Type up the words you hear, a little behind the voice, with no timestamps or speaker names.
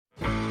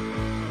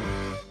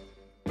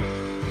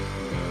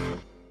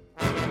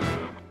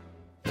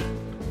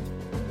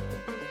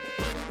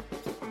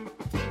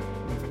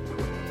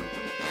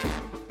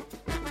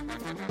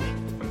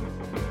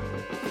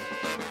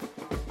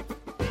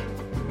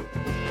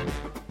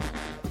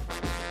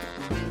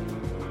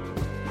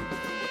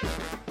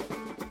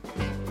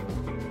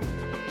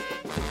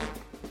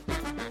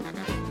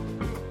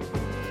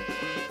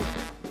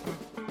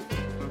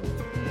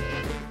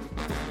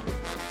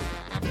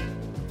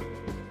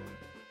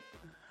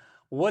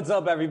What's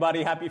up,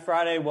 everybody? Happy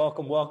Friday.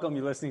 Welcome.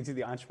 You're listening to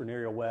the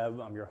Entrepreneurial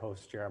Web. I'm your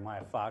host,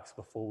 Jeremiah Fox.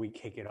 Before we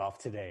kick it off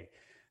today,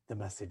 the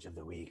message of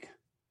the week: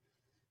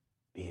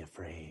 be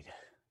afraid.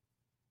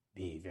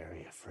 Be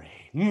very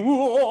afraid.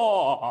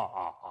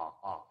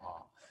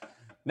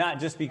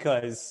 Not just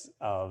because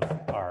of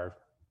our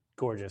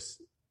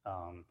gorgeous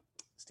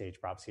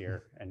stage props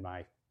here and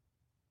my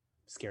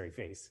scary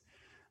face,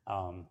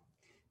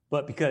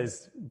 but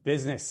because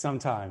business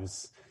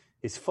sometimes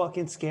is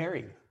fucking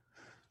scary.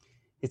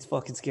 It's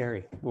fucking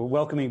scary. We're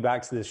welcoming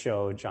back to the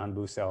show John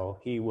Busso.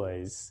 He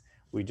was,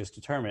 we just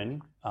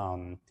determined,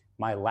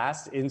 my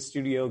last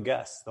in-studio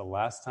guest. The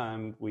last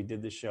time we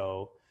did the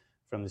show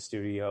from the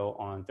studio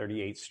on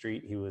 38th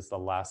Street, he was the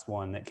last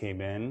one that came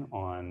in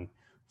on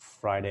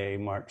Friday,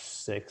 March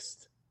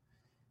 6th,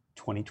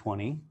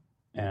 2020.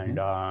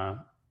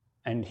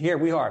 And here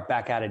we are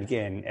back at it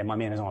again, and my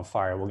man is on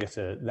fire. We'll get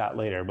to that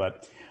later,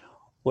 but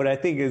what I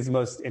think is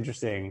most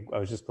interesting, I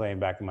was just playing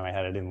back in my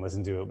head. I didn't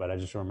listen to it, but I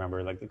just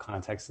remember like the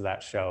context of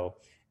that show.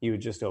 You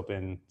had just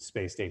opened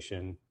Space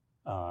Station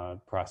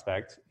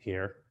Prospect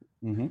here.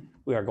 Mm-hmm.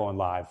 We are going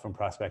live from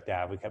Prospect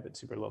Ave. We kept it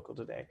super local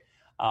today.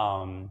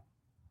 And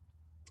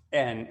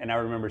I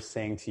remember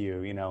saying to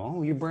you, you know,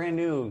 oh, you're brand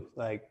new.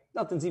 Like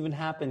nothing's even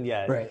happened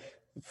yet. Right.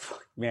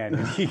 Man,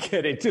 did you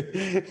get it?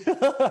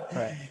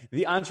 Right.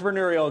 The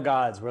entrepreneurial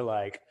gods were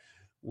like,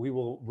 we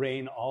will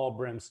rain all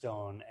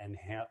brimstone and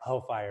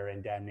hellfire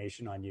and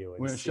damnation on you.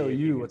 And we're going to show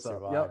you what's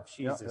survive. up.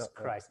 Yep, Jesus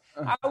Christ.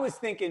 I was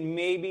thinking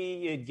maybe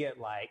you'd get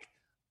like,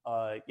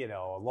 a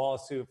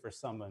lawsuit for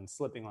someone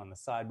slipping on the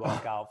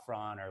sidewalk out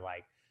front, or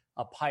like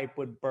a pipe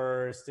would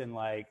burst and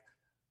like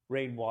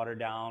rain water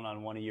down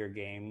on one of your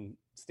game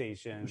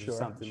stations or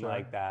something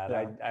like that.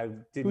 Yeah. I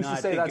did Who's not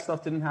to say that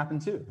stuff didn't happen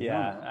too?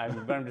 Yeah,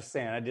 but I'm just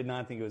saying, I did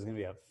not think it was going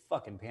to be a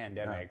fucking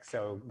pandemic. Yeah.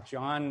 So,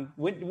 John,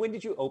 when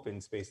did you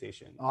open Space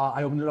Station?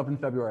 I opened it up in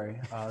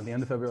February, the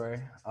end of February.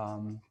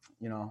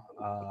 It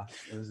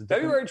was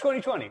February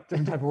 2020.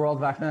 Different type of world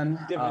back then.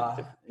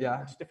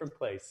 Different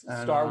place.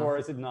 And, Star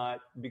Wars had not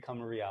become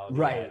a reality.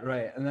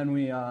 Right. And then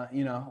we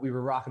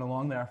were rocking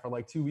along there for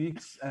like 2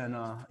 weeks, and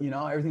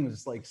everything was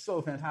just like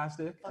so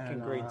fantastic. Fucking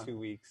great 2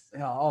 weeks.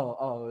 Yeah. It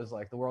was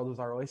like the world was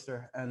our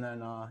oyster, and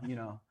then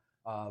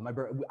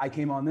I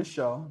came on this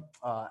show,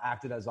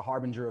 acted as a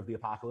harbinger of the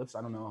apocalypse.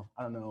 I don't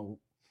know.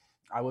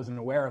 I wasn't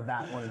aware of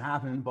that when it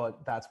happened,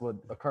 but that's what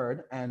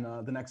occurred. And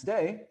the next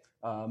day,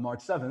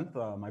 March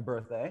 7th, my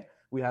birthday,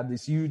 we had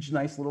this huge,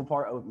 nice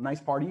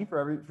party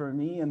for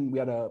me, and we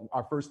had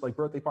our first like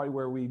birthday party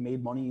where we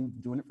made money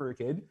doing it for a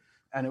kid.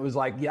 And it was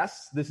like,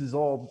 yes, this is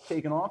all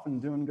taking off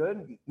and doing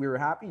good. We were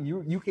happy.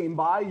 You came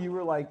by. You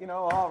were like,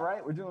 all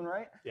right, we're doing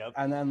right. Yep.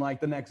 And then like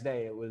the next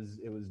day, it was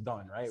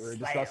done. Right. We were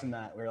discussing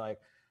that. We were like,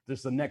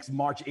 just the next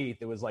March 8th,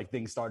 it was like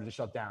things started to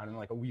shut down, and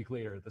like a week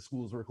later, the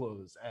schools were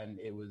closed, and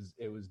it was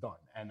done.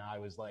 And I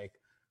was like,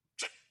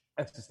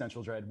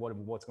 existential dread.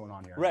 What's going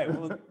on here? Right.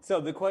 Well, so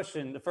the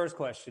first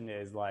question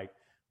is like,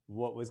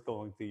 what was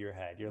going through your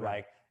head? You're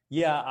like,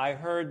 yeah, I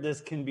heard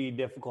this can be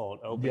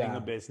difficult opening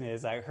a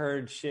business. I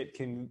heard shit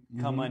can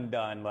come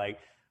undone. Like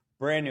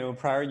brand new.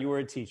 Prior, you were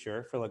a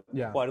teacher for like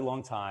quite a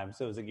long time.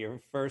 So it was like your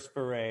first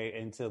foray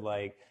into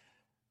like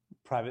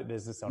private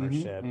business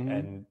ownership,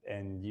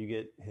 and you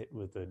get hit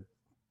with a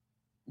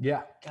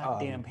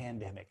goddamn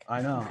pandemic.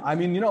 I know. I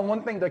mean,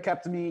 one thing that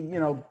kept me,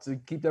 to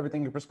keep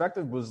everything in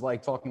perspective was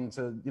like talking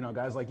to,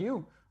 guys like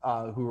you,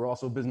 who are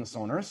also business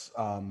owners,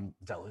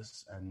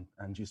 Dellis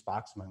and Juice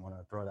Box. Might want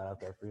to throw that out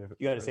there for you.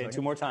 You got to say it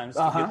 2 more times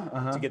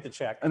to get the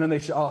check. And then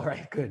they all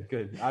right,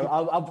 good.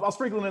 I'll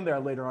sprinkle it in there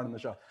later on in the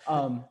show.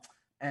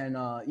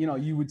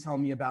 You would tell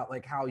me about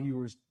like how you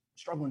were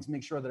struggling to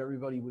make sure that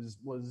everybody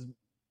was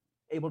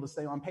able to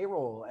stay on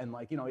payroll and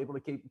like, able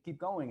to keep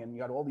going. And you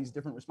got all these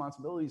different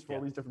responsibilities for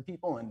all these different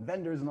people and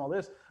vendors and all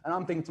this. And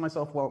I'm thinking to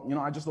myself, well,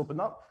 I just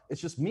opened up.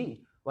 It's just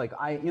me. Like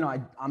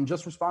I'm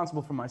just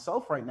responsible for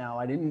myself right now.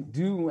 I didn't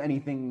do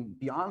anything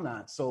beyond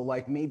that. So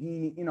like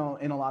maybe, in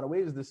a lot of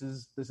ways, this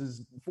is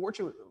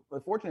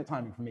fortunate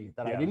timing for me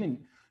that I didn't,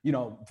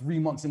 3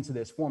 months into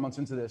this, 4 months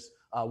into this,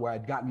 where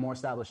I'd gotten more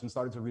established and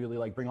started to really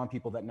like bring on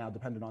people that now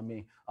depended on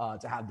me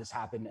to have this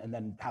happen, and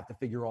then have to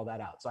figure all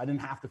that out. So I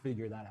didn't have to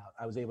figure that out.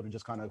 I was able to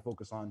just kind of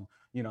focus on,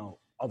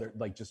 other,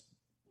 like just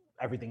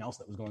everything else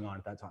that was going on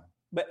at that time.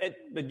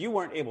 But you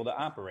weren't able to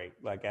operate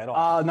like at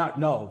all.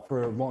 No.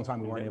 For a long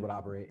time we weren't able to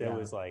operate. There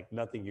was like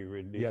nothing you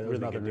really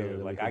could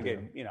do. Like I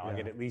could, I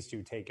could at least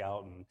do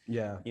takeout and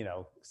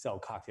sell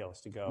cocktails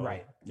to go.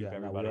 Right. Keep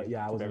everybody.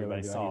 I wasn't able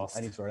to do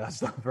any sort of that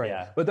stuff. Right.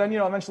 Yeah. But then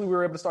eventually we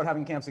were able to start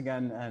having camps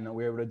again, and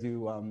we were able to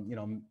do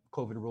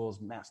COVID rules,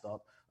 masked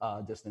up,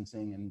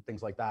 distancing, and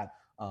things like that.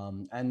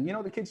 And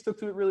the kids took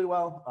to it really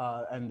well.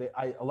 And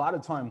a lot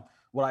of time,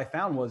 what I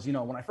found was,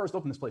 when I first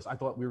opened this place, I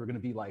thought we were going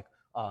to be like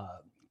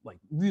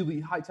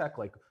really high tech,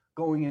 like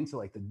going into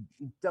like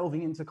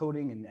delving into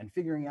coding and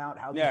figuring out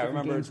how I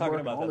remember talking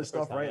about all this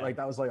stuff, right? Like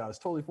that was like I was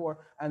totally for.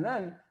 And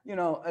then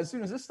as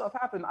soon as this stuff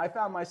happened, I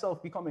found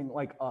myself becoming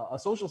like a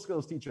social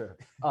skills teacher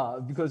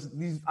because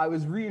I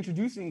was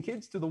reintroducing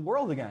kids to the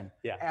world again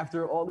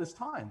after all this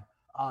time.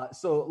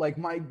 So like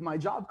my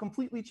job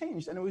completely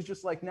changed, and it was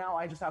just like, now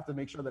I just have to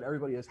make sure that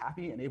everybody is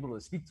happy and able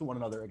to speak to one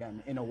another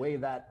again in a way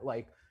that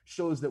like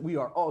shows that we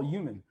are all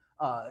human.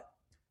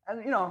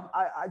 And you know,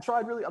 I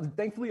tried really.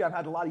 Thankfully, I've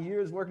had a lot of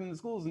years working in the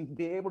schools and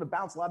be able to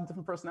bounce a lot of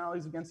different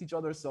personalities against each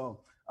other. So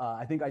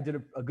I think I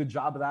did a good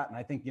job of that, and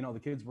I think, you know, the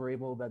kids were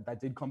able, that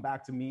did come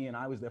back to me, and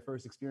I was their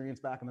first experience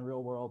back in the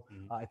real world.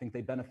 I think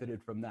they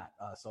benefited from that.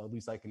 So at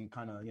least I can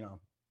kind of, you know,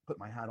 put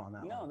my hat on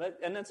that. No,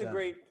 that's a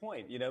great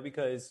point, you know,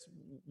 because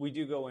we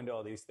do go into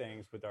all these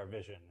things with our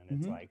vision, and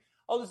it's like,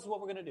 oh, this is what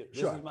we're going to do.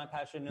 This is my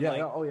passion.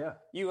 And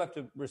you have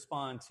to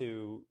respond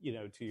to, you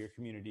know, to your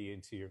community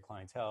and to your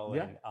clientele.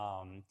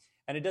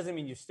 And it doesn't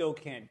mean you still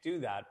can't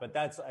do that, but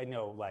that's, I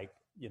know, like,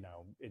 you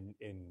know,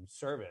 in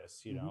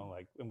service, you know,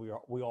 like, and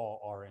we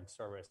all are in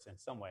service in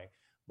some way,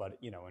 but,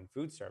 you know, in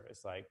food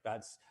service, like,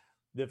 that's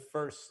the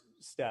first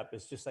step,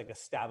 is just like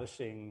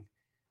establishing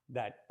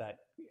that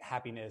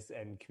happiness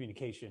and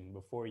communication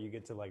before you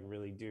get to like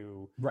really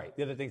do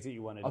the other things that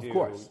you want to do. Of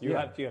course, you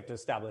have to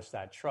establish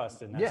that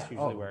trust, and that's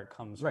usually where it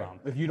comes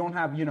from. If you don't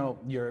have, you know,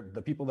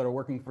 the people that are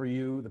working for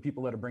you, the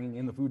people that are bringing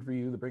in the food for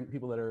you, the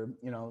people that are,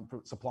 you know,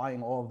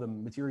 supplying all of the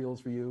materials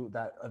for you,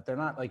 that if they're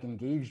not like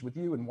engaged with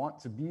you and want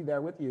to be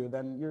there with you,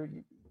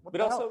 then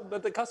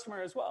but the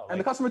customer as well, and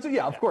the customer too.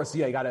 Of course,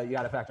 you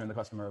gotta factor in the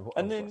customer.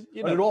 And then,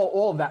 you know,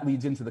 all of that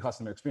leads into the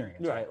customer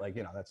experience, right? Like,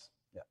 you know, that's.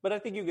 Yeah. But I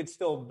think you could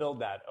still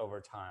build that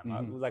over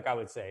time. Like I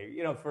would say,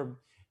 you know, for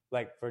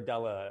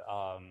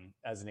Della,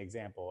 as an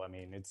example, I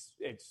mean, it's,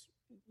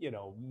 you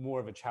know, more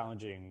of a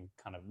challenging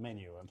kind of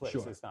menu in place.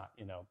 It's not,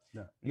 you know,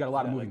 you got a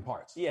lot of moving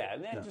parts. Yeah.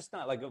 And then just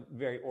not like a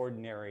very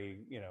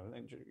ordinary, you know,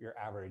 your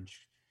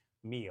average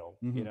meal,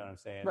 you know what I'm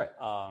saying? Right.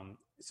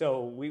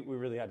 So we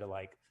really had to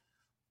like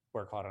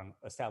work hard on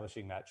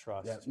establishing that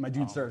trust. Yeah. My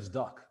dude serves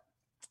duck.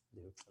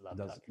 Dude, I love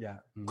duck. Yeah.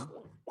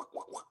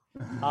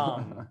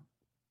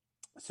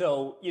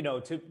 So, you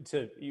know,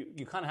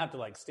 you kind of have to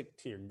like stick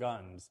to your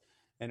guns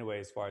in a way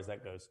as far as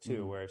that goes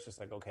too, where it's just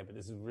like, okay, but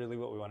this is really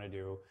what we want to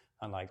do,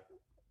 and like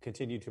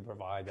continue to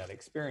provide that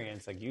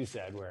experience, like you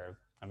said, where,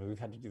 I mean, we've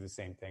had to do the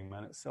same thing,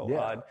 man. It's so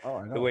odd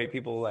the way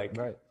people like,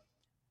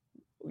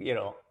 you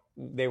know,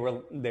 they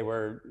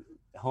were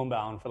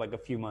homebound for like a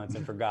few months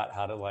and forgot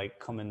how to like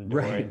come in the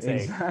door and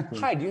say,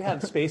 hi, do you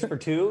have space for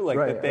two? Like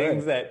the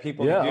things that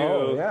people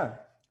do.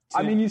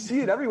 I mean, you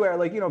see it everywhere.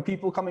 Like, you know,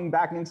 people coming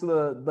back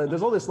into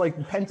there's all this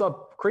like pent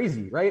up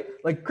crazy, right?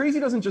 Like crazy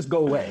doesn't just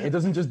go away. It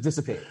doesn't just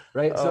dissipate,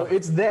 right? So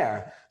it's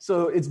there.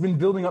 So it's been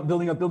building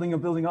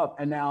up.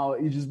 And now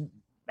you just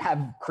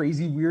have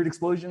crazy, weird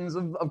explosions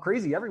of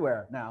crazy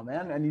everywhere now,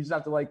 man. And you just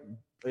have to like,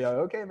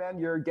 okay, man,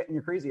 you're getting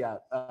your crazy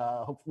out.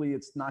 Hopefully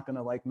it's not going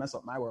to like mess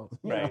up my world.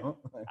 You know?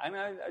 I mean,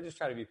 I just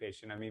try to be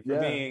patient. I mean,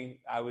 for me,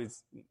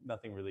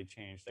 nothing really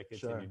changed. I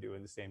continue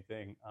doing the same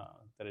thing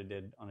that I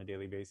did on a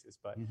daily basis,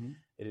 but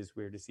it is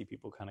weird to see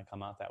people kind of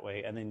come out that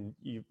way. And then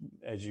you,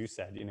 as you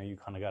said, you know, you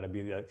kind of got to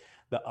be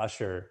the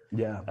usher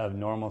of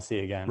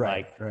normalcy again.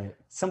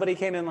 Somebody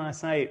came in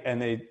last night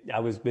and I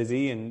was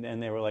busy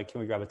and they were like,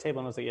 can we grab a table?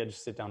 And I was like, yeah,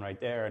 just sit down right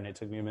there. And it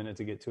took me a minute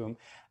to get to them.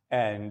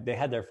 And they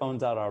had their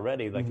phones out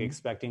already, like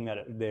expecting that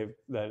it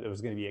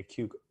was going to be a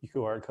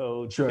QR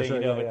code.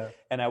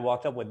 And I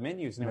walked up with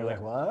menus, and they were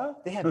like,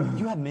 "What?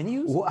 You have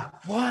menus?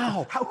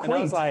 Wow, how quaint!" And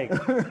I was like,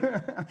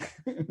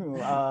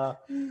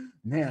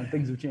 "Man,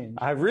 things have changed."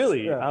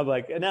 I'm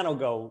like, and I don't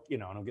go, you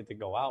know, I don't get to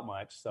go out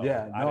much, so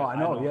I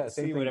know.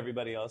 See what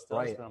everybody else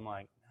does, but I'm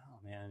like, oh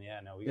man,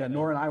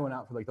 Nora and I went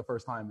out for like the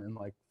first time in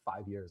like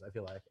 5 years, I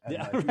feel like.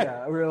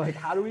 And we were like,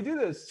 how do we do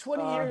this?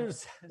 20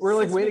 years. We're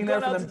like waiting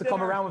there for them to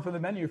come around for the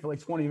menu for like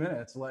 20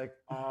 minutes. Like,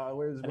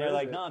 where's they're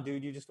like, no,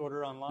 dude, you just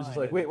order online. It's just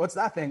like, wait, what's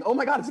that thing? Oh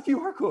my God, it's a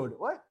QR code.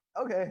 What?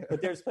 Okay.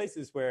 But there's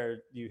places where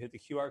you hit the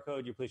QR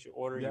code, you place your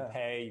order, you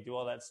pay, you do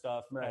all that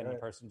stuff, and the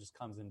person just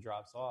comes and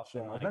drops off.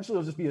 Like, eventually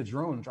it'll just be a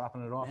drone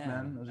dropping it off,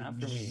 man.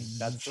 Not for me.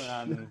 That's when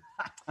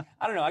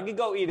I don't know. I could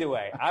go either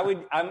way.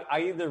 I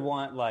either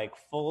want like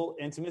full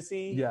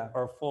intimacy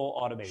or full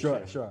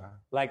automation. Sure.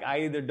 Like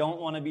I either don't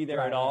want to be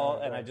there at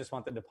all, and I just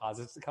want the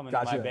deposits to come into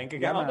my bank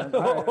account.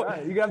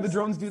 Right. You can have the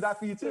drones do that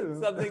for you too.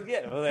 Something,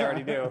 well, they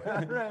already do.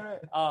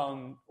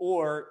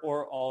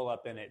 Or all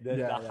up in it.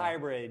 The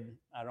hybrid,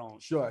 I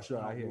don't. Sure.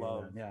 I hear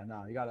you. Yeah,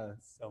 no, you gotta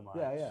so much.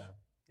 Yeah.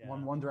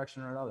 One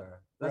direction or another.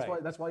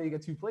 That's why you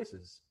get two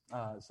places,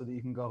 so that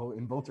you can go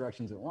in both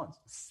directions at once.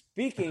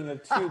 Speaking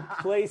of two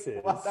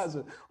places, was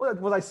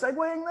I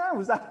segueing there?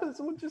 Was that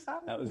what just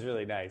happened? That was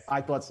really nice.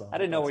 I thought so. I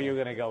didn't know where you were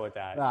gonna go with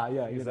that.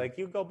 He's like,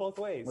 you go both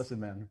ways. Listen,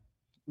 man.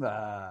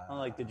 I'm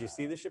like, did you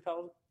see the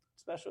Chappelle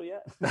special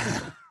yet?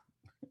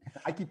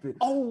 I keep it.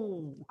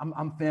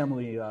 I'm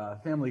family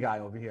guy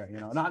over here. You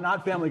know,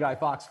 not Family Guy,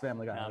 Fox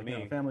Family Guy. Not me. You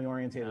know, family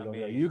orientated over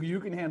here. You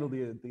can handle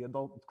the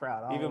adult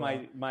crowd. Even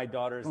my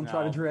daughters. Don't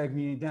try to drag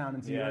me down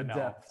into your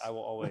depths. I will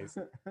always.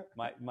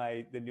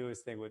 The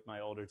newest thing with my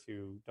older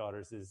two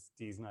daughters is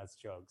D's nuts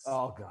jokes.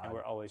 Oh God. And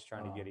we're always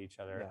trying to get each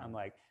other. I'm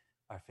like,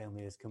 our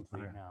family is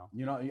complete now.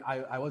 You know,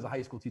 I was a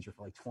high school teacher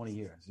for like 20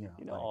 years. You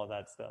know all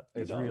that stuff.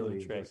 It's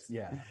really tricks.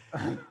 Yeah.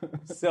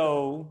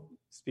 So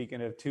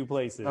speaking of two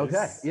places.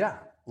 Okay, yeah.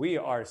 We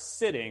are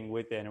sitting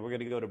within, and we're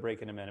going to go to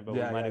break in a minute, but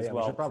we might as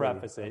well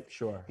preface it.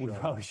 Sure. We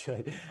probably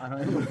should.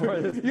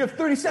 You have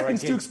 30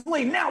 seconds to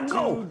explain. Now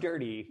go. Too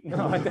dirty.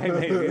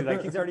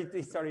 Like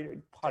he's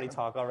started potty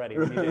talk already.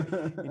 We need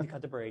to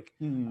cut the break.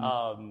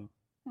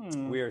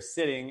 We are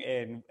sitting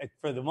in,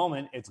 for the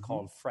moment, it's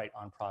called Fright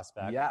on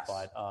Prospect,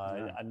 but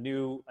a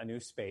new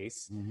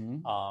space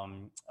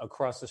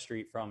across the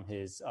street from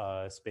his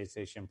space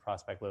station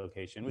Prospect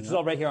location, which is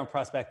all right here on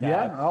Prospect Ave.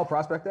 Yeah,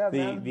 Prospect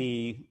Ave.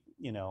 The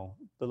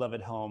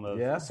beloved home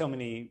of so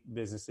many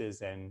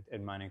businesses and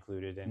mine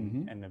included,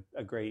 and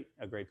a great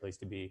place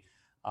to be.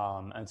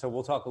 And so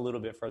we'll talk a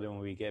little bit further when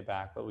we get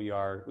back, but we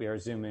are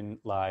zooming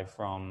live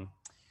from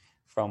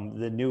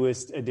the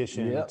newest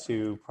addition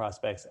to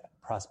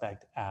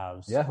Prospect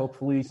Ave. Yeah,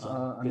 hopefully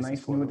a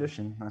nice new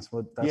addition. That's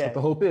what the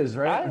hope is,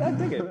 right? I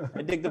dig it.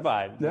 I dig the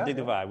vibe. I dig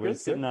the vibe. We're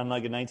sitting on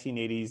like a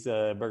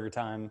 1980s Burger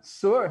Time.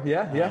 Sure.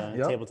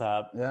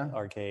 Tabletop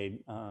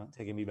arcade,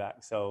 taking me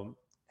back. So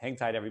hang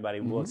tight,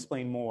 everybody. We'll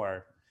explain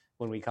more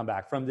when we come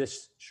back from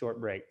this short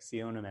break. See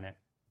you in a minute.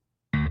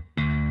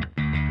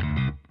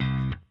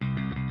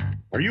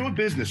 Are you a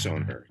business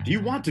owner? Do you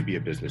want to be a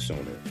business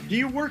owner? Do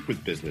you work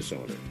with business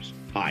owners?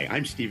 Hi,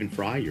 I'm Stephen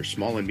Fry, your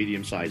small and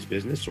medium-sized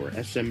business, or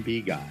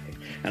SMB guy,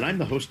 and I'm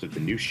the host of the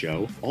new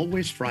show,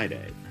 Always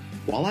Friday.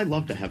 While I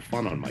love to have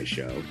fun on my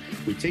show,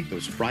 we take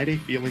those Friday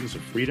feelings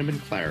of freedom and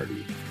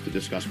clarity to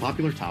discuss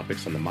popular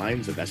topics on the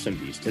minds of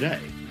SMBs today.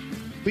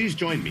 Please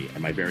join me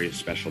and my various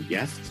special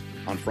guests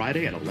on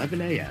Friday at 11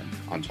 a.m.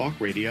 on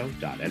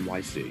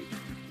talkradio.nyc.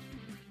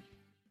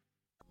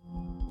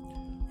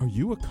 Are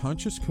you a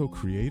conscious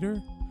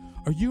co-creator?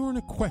 Are you on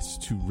a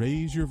quest to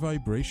raise your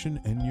vibration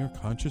and your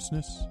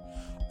consciousness?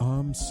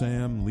 I'm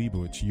Sam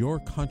Leibowitz, your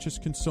conscious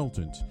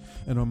consultant,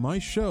 and on my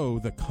show,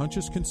 The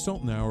Conscious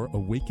Consultant Hour,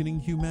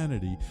 Awakening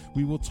Humanity,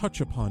 we will touch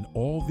upon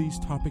all these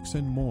topics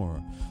and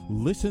more.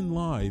 Listen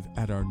live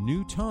at our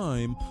new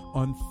time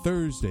on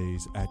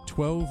Thursdays at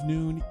 12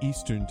 noon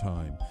Eastern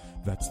Time.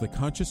 That's The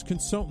Conscious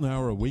Consultant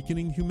Hour,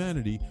 Awakening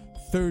Humanity,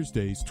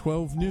 Thursdays,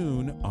 12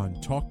 noon on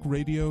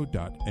talkradio.nyc.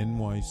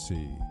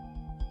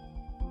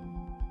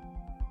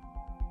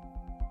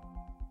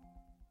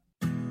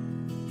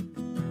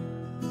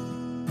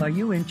 Are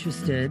you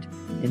interested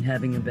in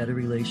having a better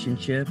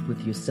relationship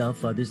with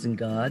yourself, others, and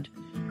God?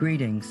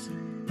 Greetings.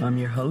 I'm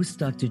your host,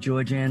 Dr.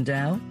 George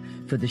Andow,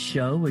 for the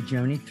show A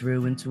Journey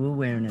Through into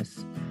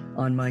Awareness.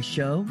 On my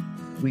show,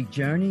 we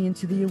journey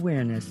into the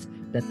awareness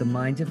that the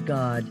mind of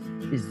God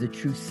is the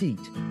true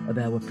seat of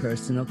our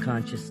personal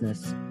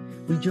consciousness.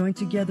 We join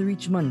together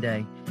each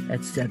Monday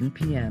at 7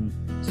 p.m.,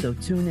 so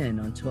tune in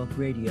on Talk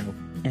Radio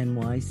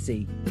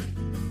NYC.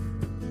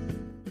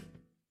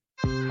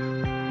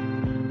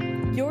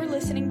 You're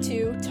listening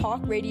to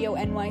Talk Radio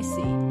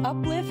NYC.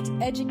 Uplift,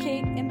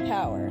 educate,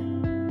 empower.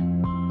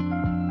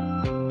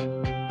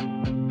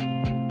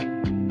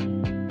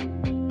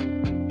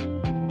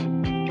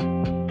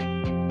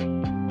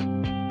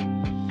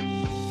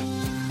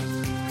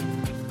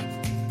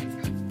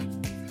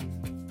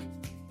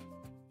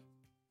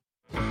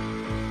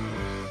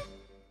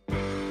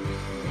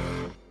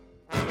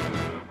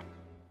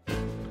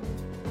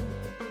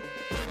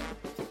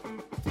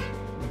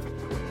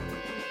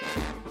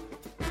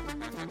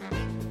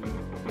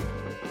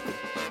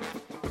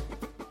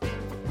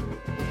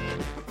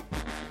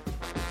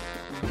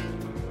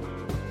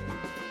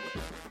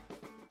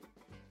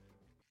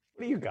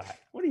 What do you got?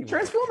 What do you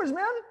Transformers,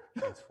 man.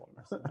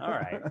 Transformers. All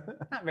right.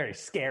 Not very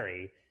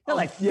scary. They're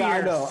like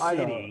I know.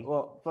 City.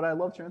 Well, but I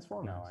love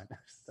Transformers. No, I know.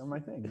 They're my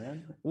thing,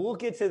 man. We'll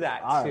get to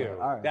that All too.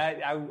 right.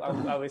 That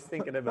I was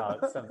thinking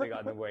about something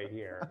on the way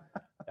here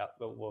that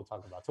we'll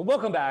talk about. So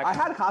welcome back. I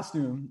had a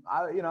costume.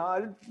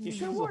 You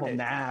should have worn it.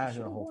 Nah, You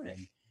should have worn it.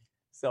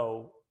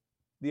 So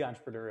the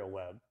entrepreneurial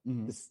web,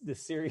 the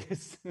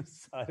serious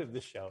side of the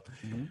show.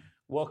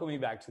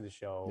 Welcoming back to the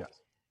show. Yes.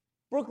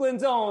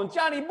 Brooklyn's own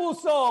Johnny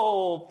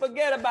Busso.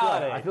 Forget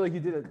about it. I feel like you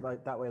did it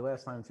like that way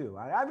last time too.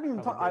 I haven't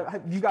even talked.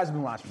 You guys have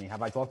been watching me.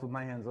 Have I talked with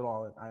my hands at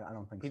all? I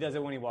don't think he does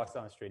it when he walks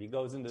down the street. He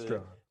goes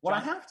into I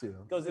have to.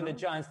 Goes into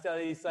John's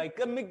deli. He's like,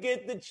 "Let me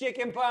get the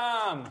chicken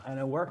palm," and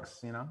it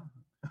works.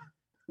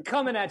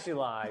 Coming at you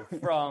live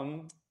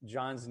from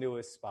John's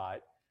newest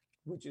spot,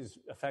 which is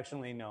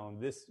affectionately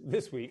known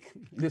this week.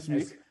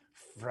 As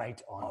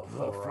Fright on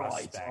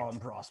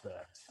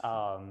Prospect.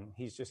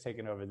 He's just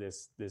taken over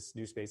this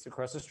new space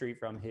across the street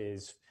from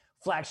his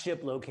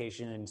flagship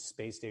location in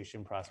Space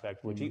Station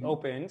Prospect, which he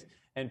opened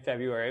in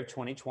February of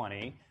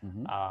 2020.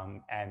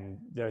 And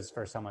there's his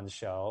first time on the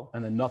show.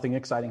 And then nothing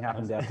exciting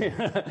happened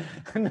after.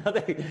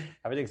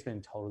 Everything's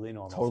been totally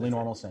normal. Totally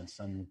normal since.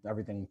 And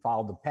everything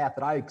followed the path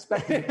that I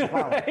expected it to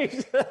follow.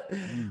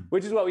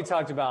 Which is what we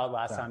talked about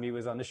last time he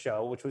was on the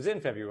show, which was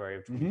in February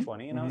of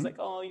 2020. And I was like,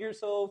 oh, you're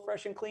so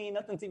fresh and clean.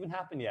 Nothing's even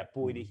happened yet.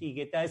 Boy, did he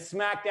get that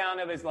smackdown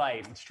of his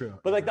life. It's true.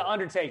 But like the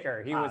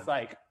Undertaker, he was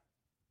like,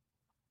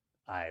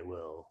 I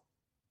will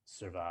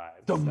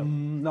survived.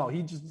 No,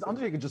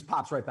 Undertaker just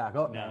pops right back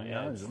up. No, man,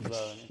 yeah, you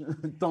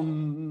it's,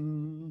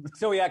 know?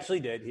 So he actually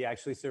did. He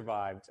actually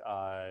survived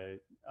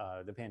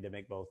the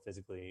pandemic, both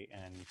physically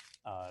and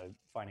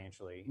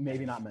financially.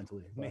 Maybe not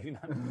mentally. But. Maybe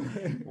not.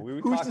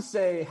 Who's to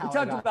say how we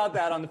talked about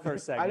that on the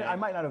first segment. I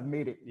might not have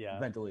made it Yeah,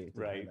 mentally. To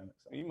right. the pandemic,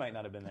 so. You might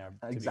not have been there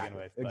to Exactly.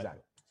 begin with. But,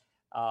 Exactly.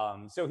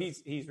 So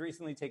he's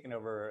recently taken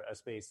over a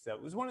space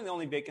that was one of the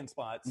only vacant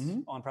spots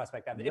on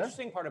Prospect Ave. The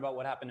interesting part about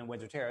what happened in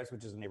Windsor Terrace,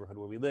 which is a neighborhood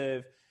where we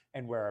live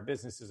and where our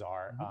businesses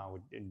are,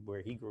 and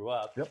where he grew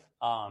up,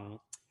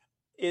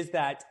 is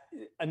that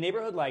a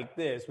neighborhood like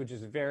this, which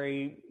is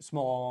very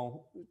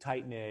small,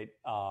 tight knit,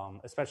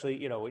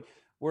 especially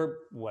we're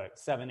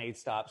 7-8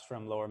 stops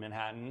from Lower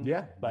Manhattan.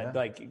 Yeah, but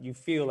like you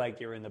feel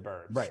like you're in the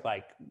burbs. Right.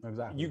 Like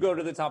Exactly. you go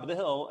to the top of the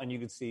hill and you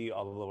can see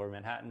all the Lower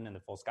Manhattan and the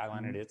full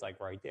skyline. It is like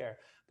right there.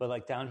 But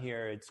like down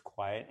here, it's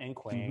quiet and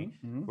quaint.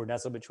 We're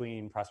nestled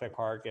between Prospect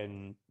Park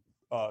and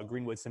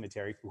Greenwood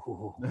Cemetery.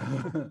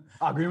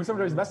 Greenwood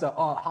Cemetery is the best.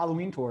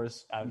 Halloween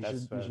tours. You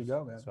should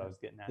go, man. That's what I was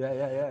getting at.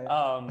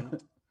 Yeah.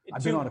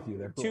 I've been on a few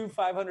there. Cool. 2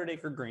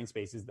 500-acre green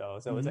spaces though,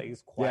 so it's like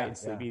it's quiet and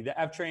sleepy. The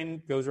F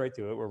train goes right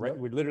through it.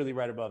 We're literally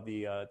right above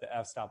the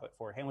F stop at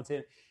Fort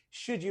Hamilton.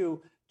 Should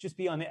you just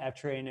be on the F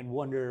train and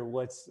wonder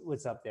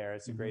what's up there,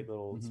 it's a great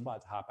little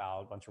spot to hop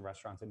out. A bunch of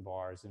restaurants and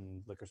bars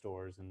and liquor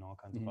stores and all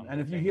kinds of fun.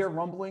 And if you hear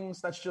rumblings,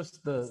 that's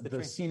just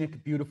the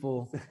scenic,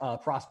 beautiful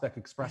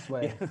Prospect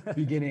Expressway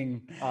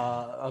beginning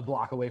a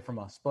block away from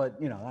us. But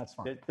that's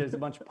fine. There's a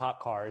bunch of pop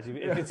cars.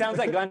 If it sounds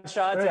like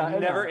gunshots, it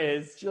never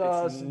is.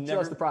 Just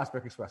the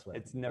Prospect Expressway.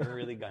 It's never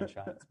really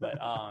gunshots. But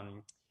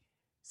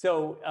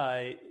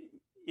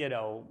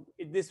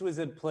this was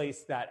a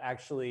place that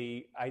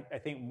actually I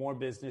think more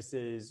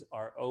businesses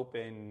are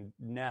open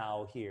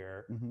now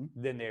here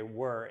than they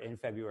were in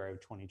February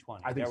of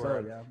 2020. I think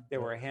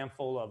there were a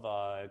handful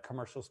of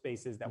commercial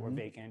spaces that were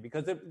vacant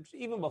because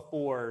even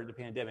before the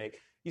pandemic,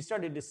 you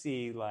started to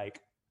see like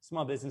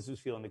small businesses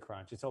feeling the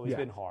crunch. It's always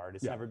been hard.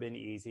 It's never been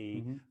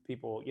easy.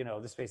 People,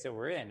 the space that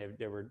we're in,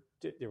 there were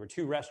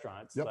 2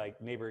 restaurants, like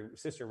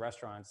sister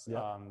restaurants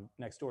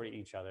next door to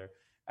each other.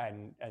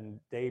 And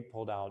they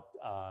pulled out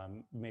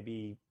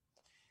maybe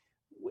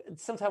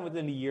sometime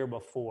within a year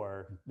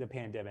before the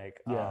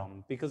pandemic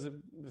because of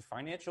the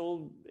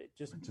financial, it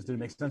just didn't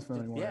make sense for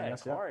them anymore. Yeah,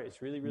 it's hard.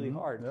 It's really, really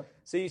hard. Yep.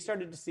 So you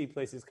started to see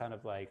places kind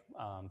of like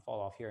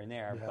fall off here and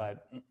there.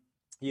 But,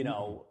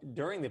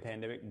 during the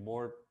pandemic,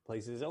 more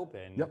places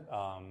opened.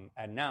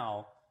 And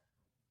now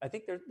I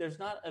think there's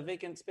not a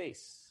vacant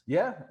space.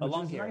 Yeah, which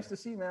is nice to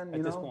see, man.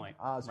 At this point,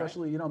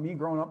 especially me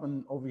growing up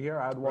and over here,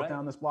 I'd walk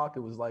down this block. It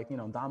was like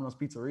Domino's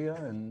Pizzeria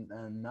and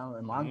now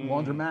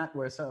Laundromat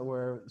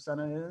where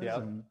Senna is,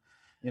 and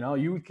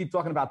you would keep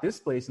talking about this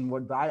place and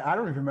what I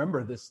don't even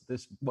remember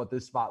what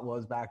this spot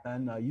was back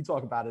then. You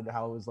talk about it,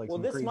 how it was like. Well,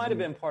 this might have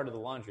been part of the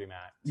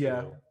Laundromat. Too.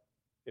 Yeah,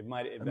 it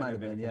might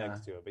have been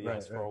connected to it, but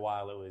yes, for a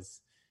while it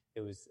was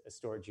a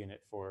storage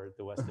unit for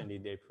the West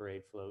Indian Day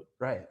Parade float.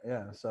 Right.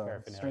 Yeah. So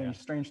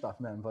strange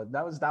stuff, man. But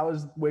that was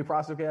the way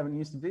Prospect Avenue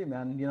used to be,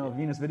 man.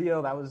 Venus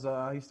Video. That was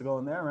I used to go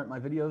in there, rent my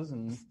videos,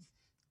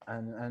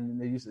 and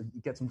they used to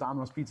get some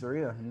Domino's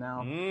Pizzeria, and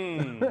now.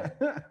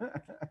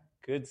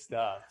 Good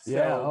stuff.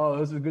 So,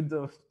 those were good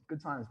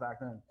times back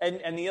then.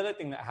 And the other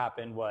thing that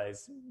happened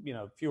was,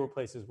 fewer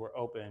places were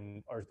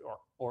open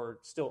or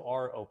still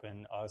are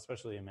open,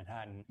 especially in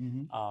Manhattan.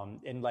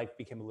 And life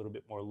became a little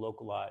bit more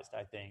localized,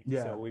 I think.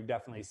 Yeah. So we've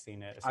definitely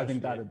seen it. I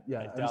think and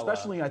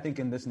especially I think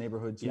in this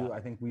neighborhood too. Yeah.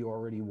 I think we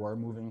already were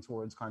moving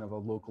towards kind of a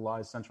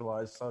localized,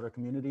 centralized sort of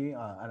community,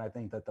 and I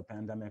think that the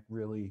pandemic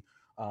really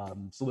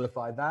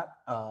solidified that.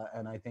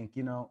 And I think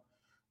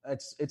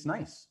it's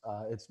nice.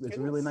 It's a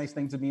really nice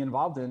thing to be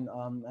involved in,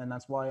 and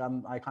that's why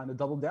I kind of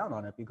doubled down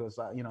on it because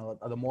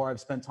the more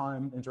I've spent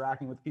time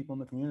interacting with people in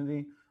the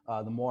community,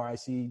 the more I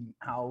see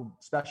how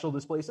special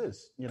this place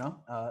is.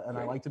 And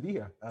I like to be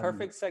here.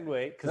 Perfect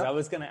segue because I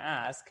was going to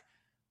ask,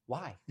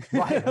 why?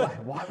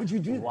 Why would you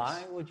do this?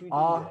 Why would you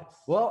do this?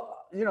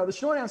 Well, the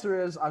short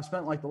answer is I've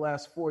spent like the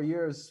last 4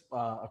 years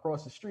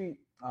across the street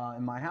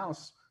in my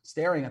house,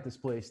 staring at this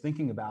place,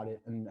 thinking about it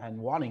and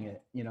wanting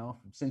it,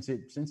 since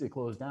it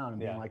closed down and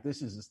being like,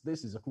 this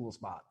is a cool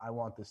spot. I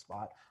want this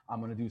spot. I'm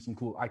going to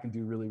do I can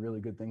do really, really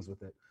good things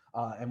with it.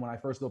 And when I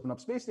first opened up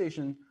Space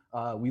Station,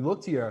 we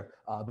looked here,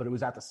 but it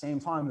was at the same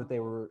time that they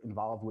were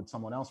involved with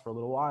someone else for a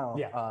little while.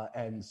 Yeah.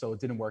 And so it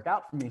didn't work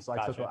out for me. So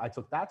I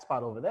took that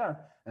spot over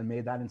there and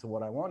made that into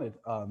what I wanted.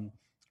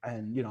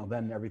 And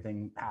then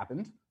everything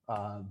happened.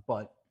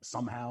 But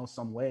somehow,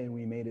 some way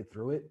we made it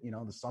through it.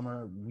 The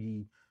summer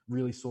we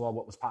really saw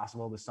what was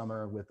possible this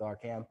summer with our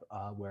camp,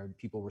 where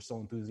people were so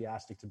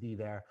enthusiastic to be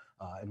there,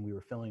 and we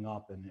were filling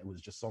up, and it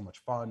was just so much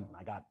fun.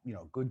 I got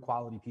good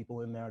quality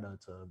people in there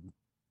to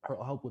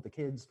help with the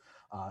kids,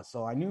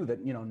 so I knew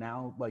that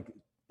now, like,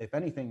 if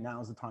anything, now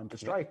is the time to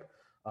strike.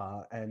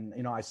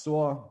 And I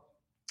saw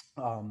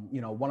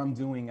what I'm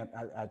doing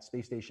at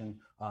Space Station.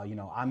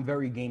 I'm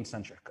very game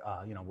centric.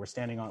 We're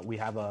standing on. We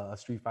have a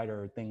Street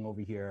Fighter thing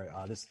over here.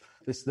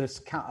 This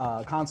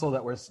console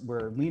that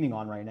we're leaning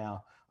on right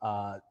now.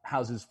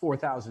 houses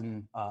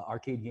 4,000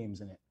 arcade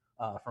games in it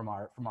from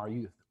our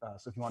youth.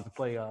 So if you want to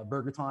play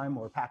Burger Time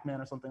or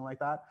Pac-Man or something like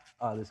that,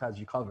 this has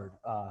you covered.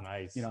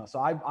 Nice. So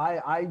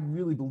I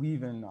really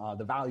believe in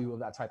the value of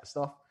that type of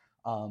stuff.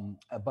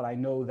 But I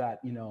know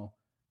that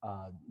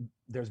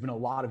there's been a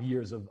lot of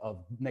years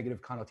of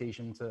negative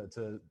connotation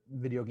to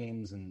video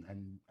games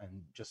and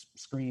just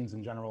screens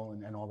in general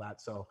and all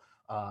that. So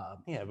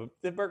but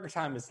the Burger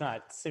Time is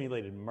not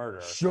simulated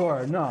murder.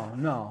 Sure,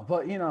 no,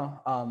 but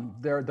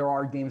there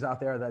are games out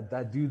there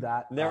that do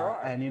that. There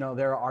are, and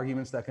there are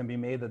arguments that can be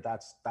made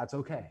that's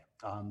okay.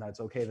 That's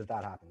okay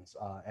that happens,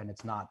 and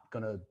it's not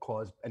going to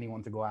cause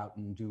anyone to go out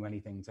and do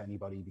anything to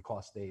anybody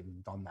because they've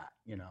done that.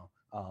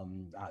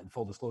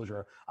 Full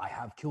disclosure, I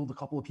have killed a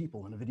couple of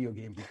people in a video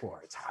game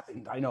before. It's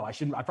happened. I know I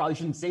probably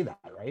shouldn't say that,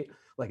 right?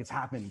 Like it's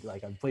happened.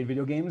 Like I've played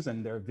video games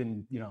and there have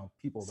been,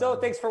 people. So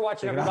thanks for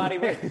watching, everybody.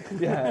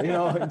 Yeah,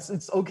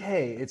 it's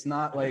okay. It's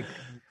not like,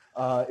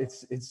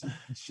 it's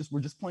just,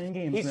 we're just playing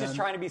games. He's man. just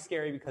trying to be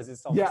scary because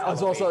it's Halloween.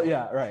 It's also,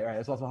 right.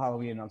 It's also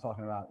Halloween. I'm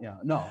talking about,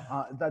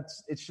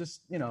 it's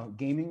just,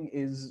 gaming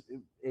is,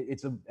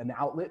 it's an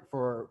outlet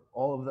for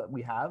all of that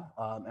we have.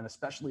 And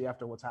especially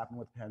after what's happened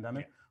with the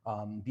pandemic,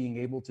 being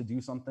able to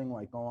do something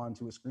like go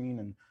onto a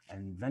screen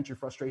and vent your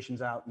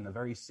frustrations out in a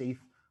very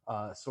safe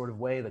sort of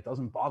way that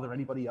doesn't bother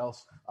anybody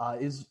else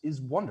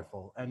is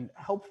wonderful and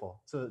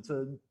helpful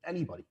to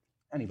anybody.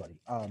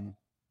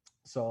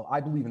 So I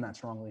believe in that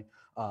strongly,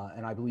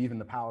 and I believe in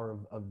the power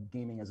of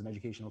gaming as an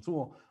educational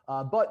tool.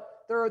 But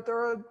there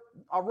are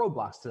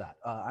roadblocks to that.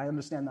 I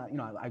understand that.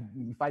 I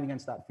fight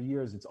against that for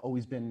years. It's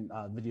always been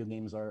video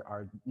games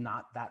are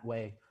not that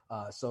way.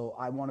 So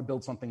I want to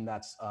build something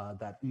that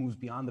moves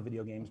beyond the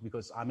video games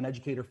because I'm an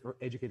educator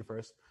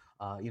first.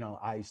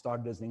 I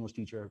started as an English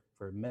teacher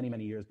for many,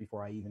 many years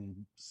before I even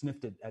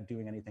sniffed at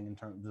doing anything in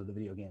terms of the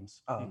video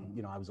games.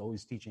 I was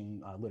always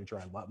teaching literature.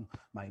 I love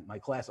my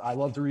class. I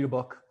love to read a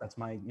book. That's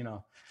my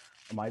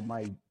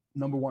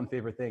number one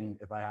favorite thing.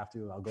 If I have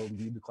to, I'll go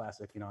read the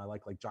classic. I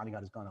like Johnny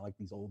Got His Gun. I like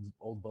these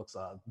old books,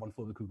 One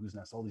Flew Over the Cuckoo's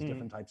Nest, all these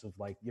different types of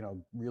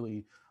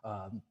really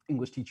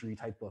English teachery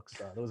type books.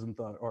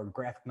 Or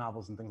graphic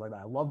novels and things like that.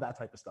 I love that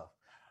type of stuff.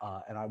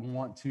 And I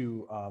want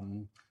to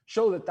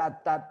show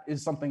that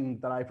is something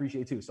that I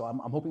appreciate too. So I'm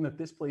hoping that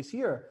this place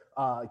here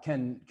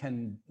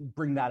can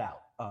bring that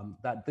out,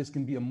 that this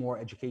can be a more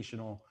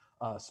educational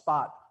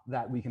spot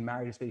that we can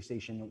marry to Space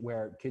Station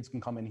where kids can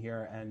come in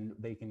here and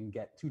they can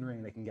get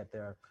tutoring, they can get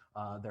their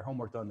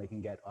homework done, they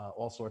can get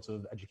all sorts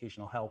of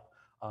educational help,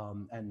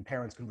 and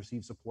parents can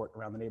receive support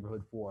around the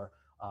neighborhood for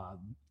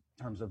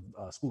terms of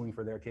schooling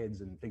for their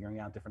kids and figuring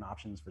out different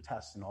options for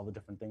tests and all the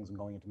different things and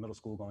going into middle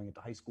school, going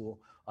into high school,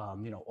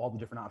 all the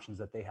different options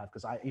that they have.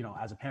 Because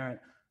as a parent,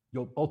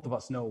 both of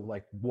us know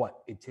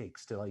what it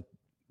takes to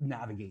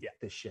navigate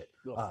this shit.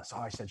 So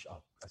I said shit.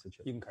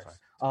 You can curse.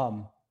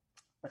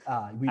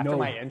 We After know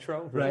my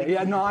intro, really? right?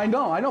 Yeah, no, I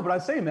know, but I'm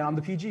saying, man, I'm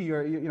the PG.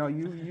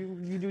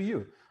 You do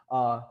you.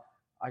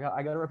 I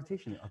got a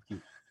reputation to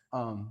upkeep.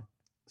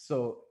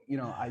 So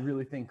I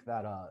really think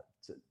that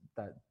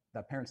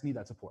that parents need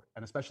that support,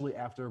 and especially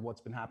after what's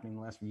been happening in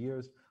the last few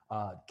years,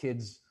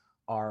 kids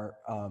are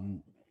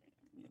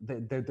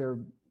they're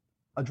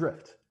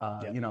adrift,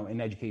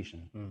 in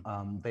education.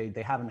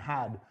 They haven't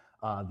had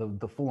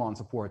the full-on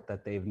support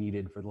that they've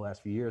needed for the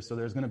last few years. So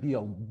there's going to be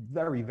a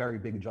very, very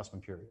big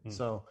adjustment period.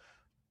 So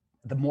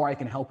the more I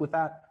can help with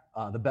that,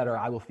 the better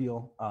I will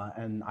feel.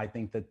 And I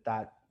think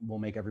that will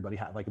make everybody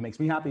happy. It makes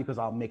me happy because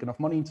I'll make enough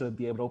money to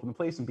be able to open the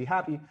place and be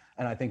happy.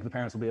 And I think the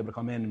parents will be able to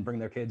come in and bring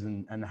their kids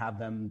and have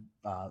them,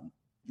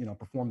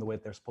 perform the way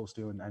that they're supposed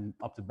to and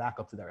back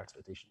up to their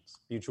expectations.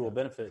 Mutual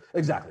benefit.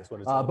 Exactly. That's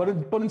what it's all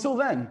about. But until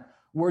then,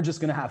 we're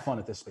just going to have fun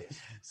at this space.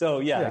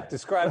 So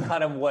describe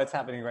kind of what's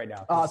happening right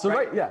now.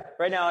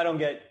 Right now I don't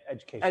get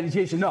education.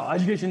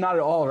 Education not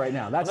at all right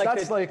now. That's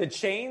like the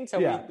chains.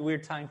 We're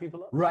tying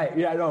people up. Right.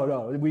 Yeah.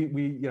 No. We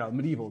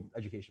medieval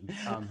education.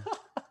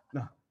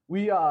 No.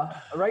 We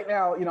right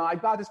now, I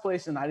got this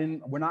place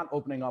and we're not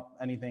opening up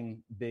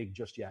anything big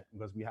just yet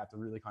because we have to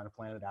really kind of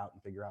plan it out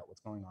and figure out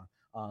what's going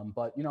on.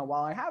 But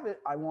while I have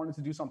it, I wanted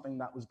to do something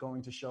that was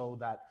going to show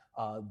that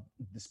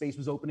the space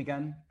was open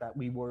again, that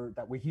we're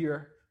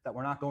here, that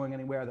we're not going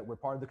anywhere, that we're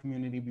part of the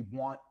community. We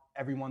want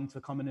everyone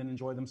to come in and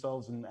enjoy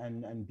themselves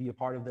and be a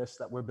part of this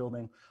that we're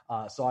building.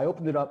 So I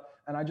opened it up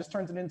and I just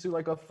turned it into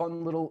a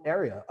fun little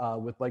area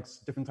with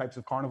different types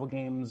of carnival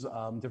games,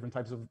 different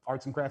types of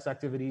arts and crafts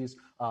activities,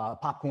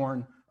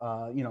 popcorn,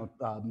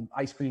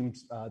 ice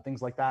creams,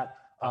 things like that.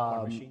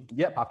 Popcorn machine.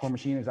 Yeah, popcorn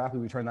machine, exactly.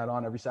 We turn that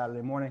on every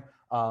Saturday morning.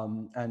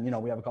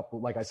 And we have a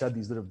couple, like I said,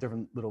 these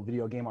different little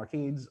video game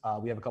arcades.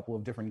 We have a couple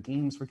of different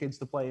games for kids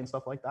to play and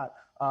stuff like that.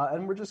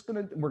 And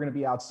we're gonna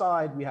be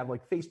outside. We have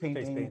face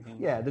painting.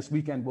 Yeah, this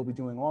weekend we'll be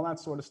doing all that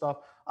sort of stuff.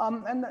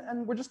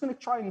 And we're just gonna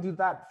try and do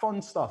that fun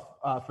stuff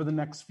for the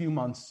next few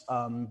months.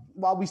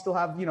 While we still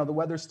have, the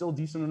weather's still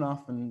decent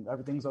enough and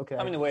everything's okay.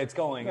 I mean, the way it's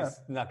going,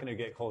 it's not gonna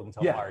get cold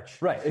until March.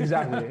 Right,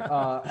 exactly.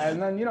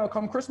 And then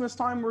come Christmas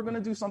time, we're gonna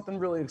do something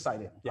really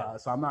exciting.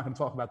 So I'm not gonna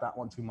talk about that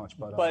one too much,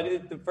 but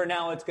for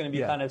now, it's gonna be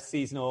kind of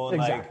seasonal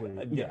and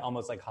Exactly.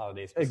 almost like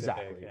holiday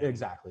specific.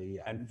 Exactly.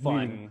 Yeah. And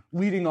fun.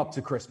 Leading up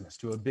to Christmas,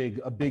 to a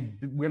big. We're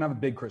gonna have a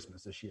big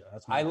Christmas this year.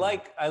 That's I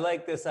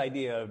like this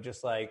idea of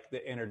just like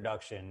the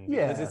introduction.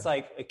 Because it's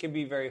like, it can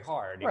be very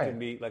hard. It can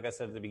be, like I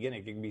said at the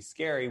beginning, it can be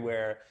scary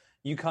where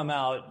you come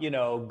out,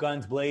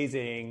 guns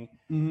blazing.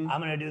 I'm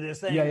gonna do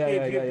this thing,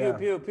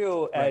 pew,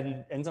 pew,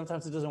 and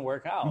sometimes it doesn't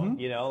work out.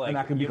 Like, and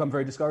that can become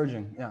very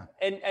discouraging. Yeah,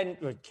 and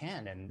it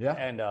can,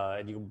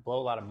 and you can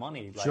blow a lot of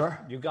money. Like, sure,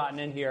 you've gotten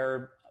in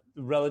here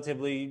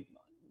relatively,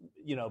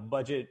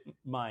 budget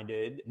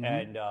minded,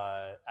 and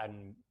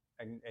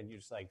you're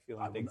just like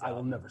feeling things. I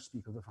will never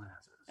speak of the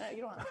finances.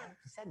 You don't. You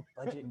said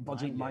budget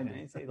budget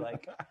minded. I say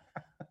like.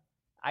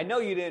 I know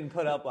you didn't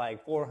put up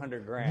like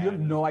 $400,000. You have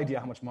no idea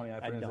how much money I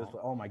put into this.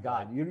 Don't. Oh my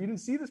God. You didn't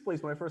see this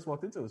place when I first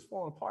walked into it. It was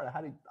falling apart.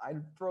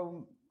 I'd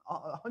throw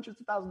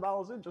hundreds of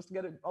 $1,000s in just to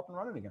get it up and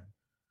running again.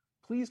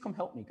 Please come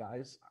help me,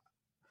 guys.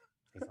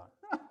 It's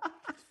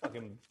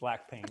fucking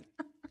black paint.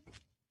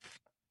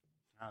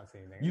 I don't see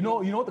anything. You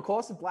know what the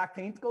cost of black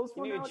paint goes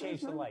for? You need to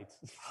change the lights.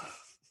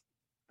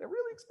 They're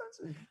really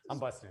expensive. I'm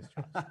busting his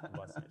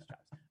chops.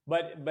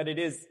 But it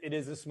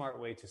is a smart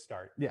way to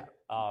start. Yeah.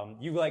 I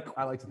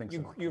like to think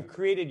you've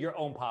created your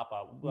own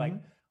pop-up. Like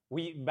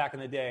we back in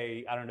the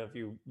day, I don't know if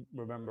you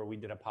remember, we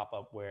did a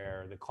pop-up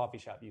where the coffee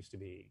shop used to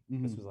be.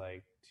 This was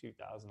like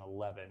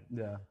 2011.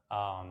 Yeah.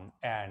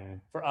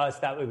 And for us,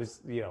 that it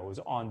was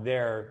on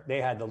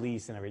they had the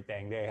lease and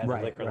everything. They had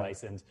the liquor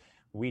license.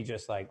 We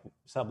just like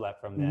sublet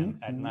from them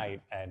at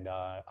night and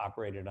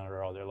operated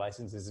under all their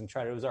licenses and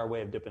it was our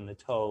way of dipping the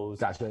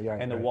toes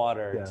in the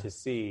water to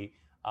see.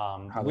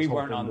 We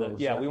weren't on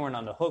we weren't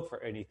on the hook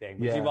for anything.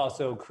 But you've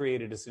also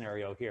created a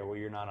scenario here where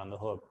you're not on the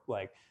hook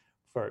like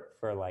for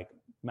like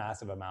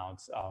massive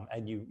amounts,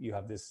 and you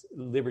have this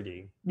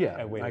liberty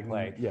way to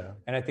play.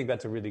 And I think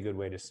that's a really good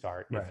way to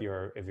start if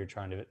you're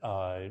trying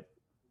to.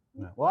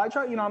 Well, I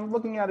try. I'm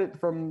looking at it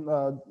from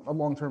a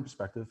long-term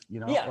perspective.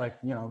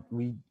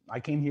 I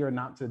came here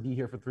not to be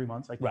here for 3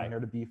 months. I came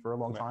here to be for a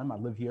long time. I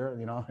live here.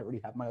 I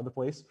already have my other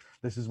place.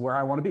 This is where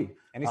I want to be.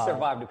 And he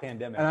survived the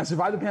pandemic. And I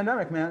survived the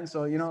pandemic, man.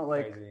 So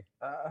crazy.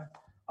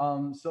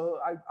 So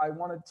I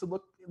wanted to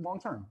look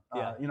long-term.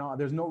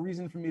 There's no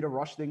reason for me to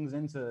rush things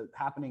into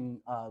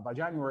happening by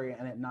January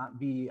and it not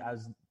be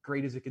as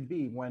great as it could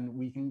be when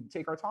we can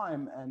take our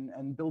time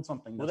and build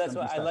something. That's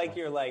why I like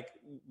your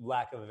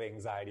lack of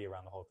anxiety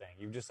around the whole thing.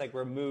 You've just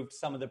removed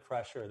some of the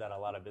pressure that a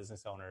lot of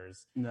business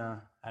owners.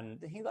 Yeah.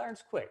 And he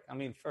learns quick. I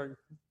mean, for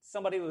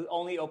somebody who was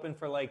only open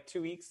for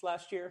 2 weeks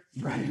last year.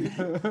 Right.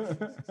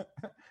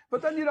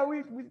 But then we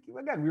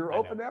were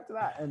open after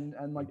that and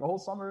the whole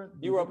summer.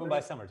 You were open by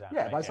summertime.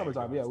 Yeah, right? By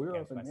summertime. Yeah, we were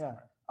open. Yeah.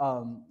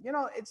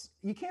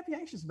 You can't be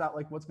anxious about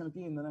what's going to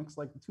be in the next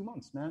 2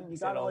 months, man. You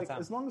gotta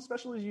as long,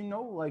 especially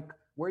as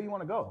where you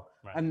want to go.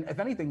 Right. And if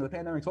anything, the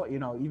pandemic taught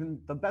even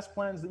the best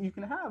plans that you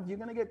can have, you're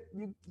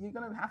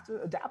gonna have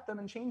to adapt them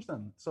and change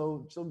them.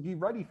 So be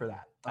ready for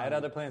that. I had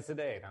other plans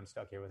today, and I'm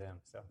stuck here with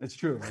him. So it's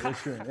true.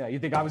 It's true. Yeah, you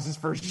think I was his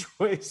first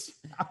choice?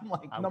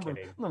 I'm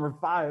number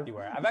 5. You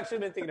were. I've actually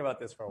been thinking about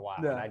this for a while,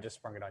 and I just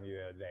sprung it on you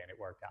the other day, and it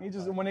worked out.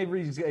 Whenever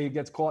he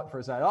gets caught for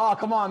a second, oh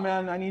come on,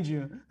 man, I need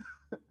you.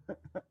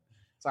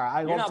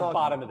 Sorry, you're not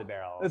bottom of the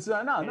barrel. It's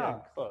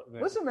no.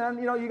 Listen, man,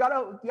 you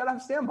gotta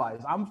have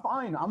standbys. I'm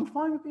fine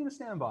with being a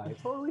standby.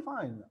 Totally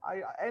fine.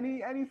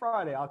 Any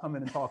Friday I'll come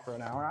in and talk for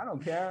an hour. I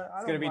don't care.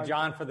 It's gonna be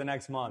John for the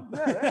next month.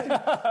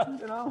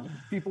 Yeah,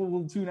 people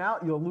will tune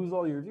out. You'll lose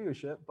all your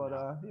viewership, but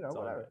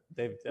whatever.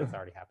 That's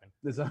already happened.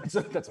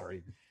 That's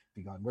already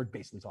begun. We're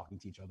basically talking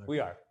to each other. We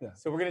are. Yeah.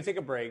 So we're gonna take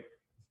a break.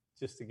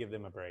 Just to give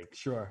them a break.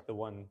 Sure. The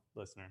one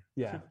listener.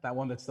 Yeah, that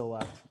one that's still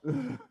left.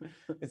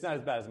 It's not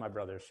as bad as my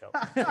brother's show.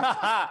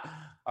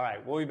 All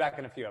right, we'll be back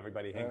in a few,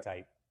 everybody. Hang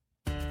tight.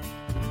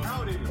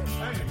 Howdy,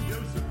 I am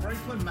Joseph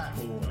Franklin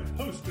McElroy,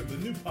 host of the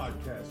new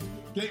podcast,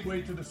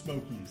 Gateway to the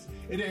Smokies.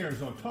 It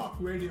airs on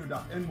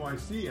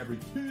talkradio.nyc every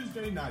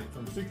Tuesday night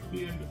from 6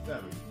 p.m. to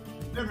 7.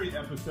 Every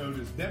episode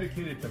is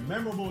dedicated to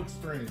memorable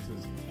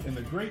experiences in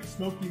the Great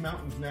Smoky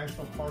Mountains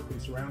National Park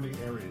and surrounding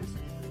areas.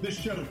 This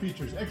show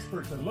features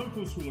experts and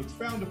locals who will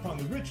expound upon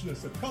the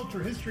richness of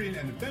culture, history, and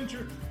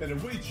adventure that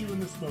awaits you in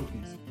the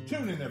Smokies.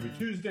 Tune in every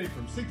Tuesday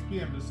from 6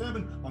 p.m. to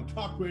 7 on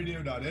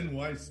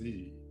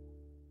talkradio.nyc.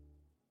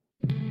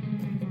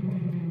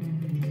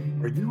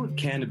 Are you a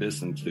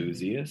cannabis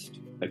enthusiast,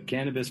 a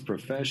cannabis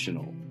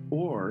professional,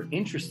 or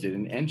interested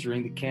in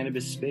entering the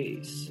cannabis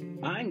space?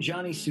 I'm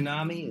Johnny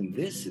Tsunami, and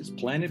this is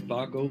Planet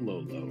Paco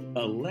Lolo,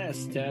 a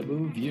less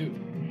taboo view.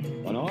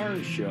 On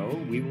our show,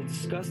 we will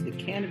discuss the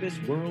cannabis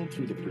world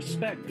through the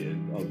perspective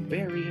of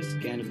various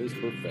cannabis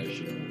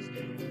professionals.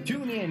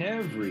 Tune in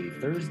every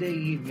Thursday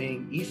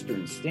evening,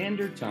 Eastern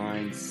Standard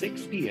Time,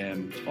 6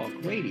 p.m., Talk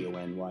Radio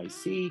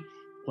NYC,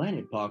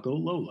 Planet Paco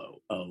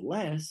Lolo, a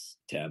less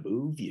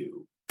taboo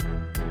view.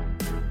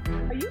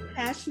 Are you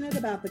passionate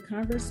about the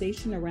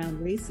conversation around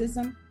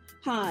racism?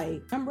 Hi,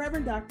 I'm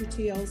Reverend Dr.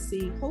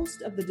 TLC,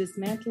 host of the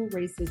Dismantle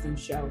Racism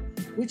Show,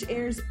 which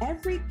airs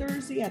every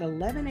Thursday at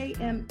 11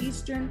 a.m.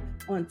 Eastern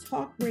on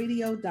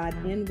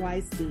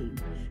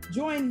talkradio.nyc.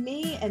 Join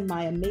me and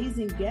my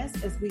amazing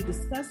guests as we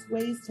discuss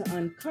ways to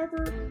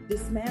uncover,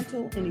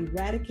 dismantle, and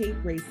eradicate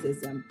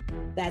racism.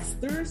 That's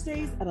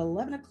Thursdays at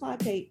 11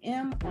 o'clock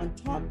a.m. on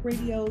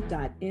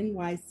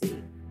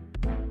talkradio.nyc.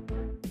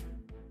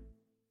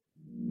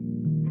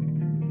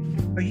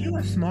 Are you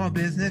a small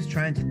business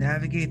trying to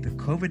navigate the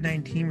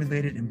COVID-19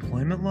 related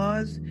employment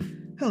laws?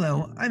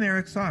 Hello, I'm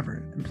Eric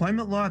Sauver,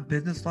 employment law,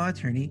 business law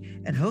attorney,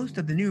 and host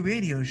of the new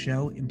radio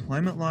show,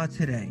 Employment Law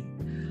Today.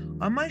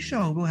 On my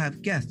show, we'll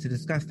have guests to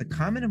discuss the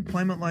common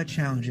employment law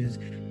challenges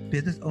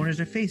business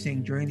owners are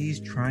facing during these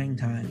trying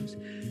times.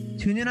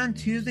 Tune in on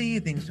Tuesday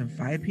evenings from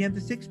 5 p.m. to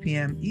 6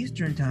 p.m.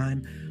 Eastern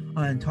Time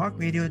on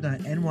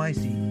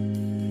talkradio.nyc.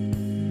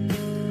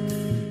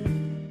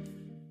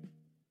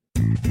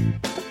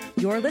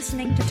 You're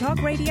listening to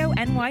Talk Radio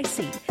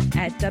NYC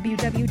at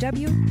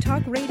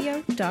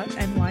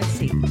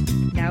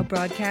www.talkradio.nyc. Now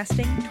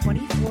broadcasting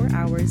 24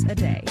 hours a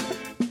day.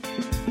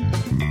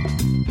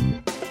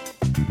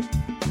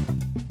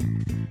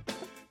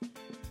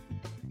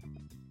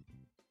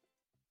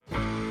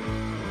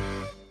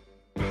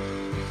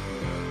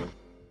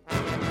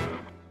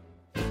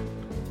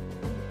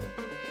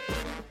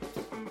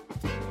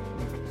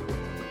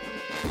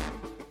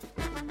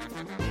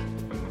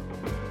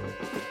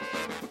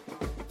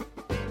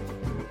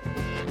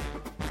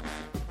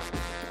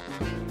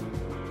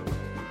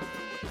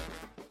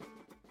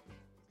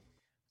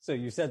 So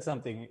you said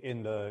something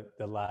in the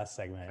last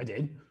segment. I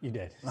did? You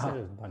did. You said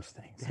a bunch of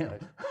things.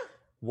 But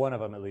one of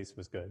them at least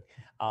was good.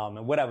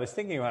 And what I was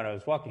thinking when I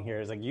was walking here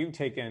is like you've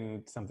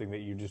taken something that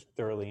you just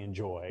thoroughly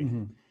enjoy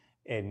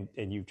and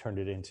you've turned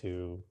it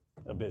into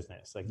a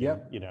business. Like,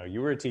 you know,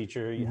 you were a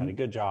teacher, you had a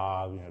good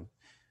job, you know,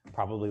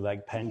 probably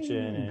like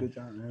pension. And, good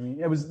job. I mean,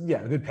 it was,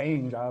 a good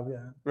paying job. Yeah.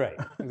 Right.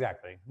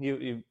 Exactly.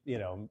 You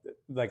know,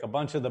 like a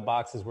bunch of the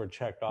boxes were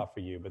checked off for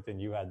you, but then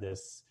you had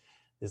this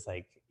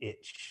like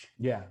itch.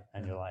 Yeah.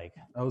 And you're like,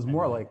 I was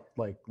more like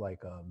herpes.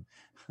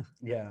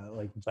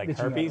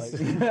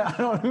 I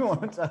don't even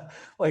want to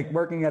like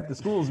working at the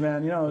schools,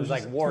 man. You know, it was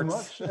like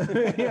warts.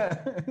 Yeah.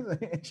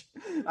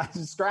 I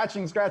was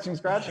scratching.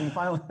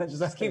 Finally, I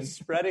just keep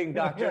spreading,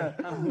 doctor.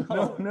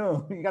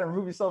 No. You got to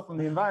remove yourself from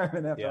the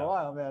environment after a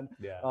while, man.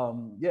 Yeah.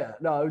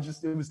 No,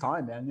 it was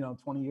time, man. You know,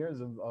 20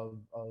 years of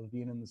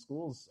being in the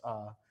schools,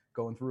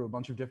 going through a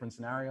bunch of different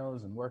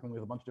scenarios and working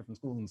with a bunch of different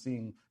schools and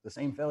seeing the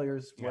same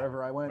failures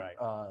wherever I went,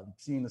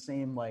 seeing the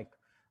same like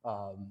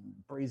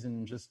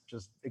brazen just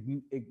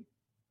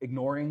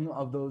ignoring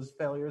of those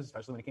failures,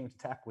 especially when it came to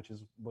tech, which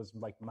was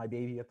like my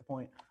baby at the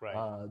point. Right.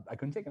 I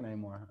couldn't take it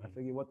anymore. I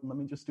figured, let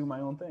me just do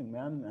my own thing,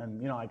 man.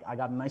 And you know, I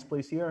got a nice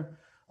place here.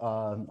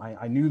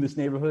 I knew this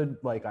neighborhood,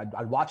 like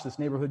I'd watched this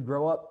neighborhood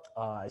grow up.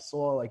 I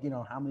saw like, you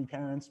know, how many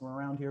parents were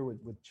around here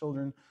with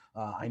children.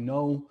 I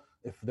know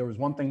if there was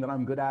one thing that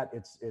I'm good at,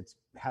 it's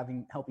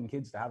helping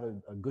kids to have a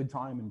good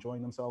time,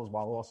 enjoying themselves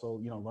while also,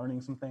 you know,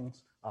 learning some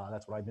things.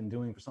 That's what I've been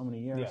doing for so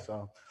many years. Yeah.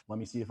 So let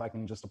me see if I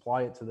can just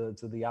apply it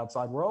to the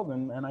outside world,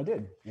 and I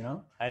did, you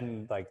know.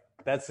 And like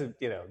that's a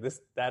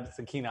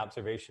keen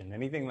observation.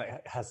 Anything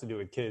that has to do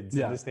with kids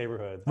in this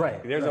neighborhood,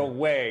 like, there's a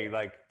way,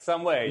 like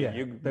some way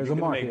you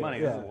can make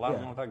money. There's a lot of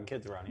motherfucking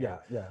kids around here.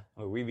 Yeah.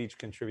 Well, we've each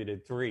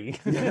contributed 3.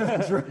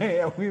 That's right.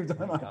 Yeah, we've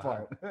done our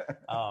part.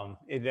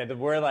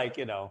 We're like,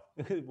 you know,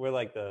 we're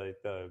like the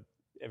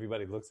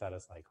everybody looks at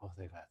us like, oh,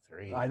 they got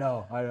 3. I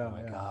know. Oh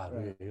my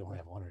God, we only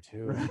have 1 or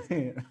 2.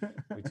 Right.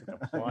 We took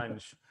a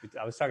plunge.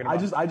 I was talking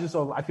about.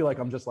 I feel like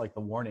I'm just like the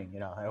warning, you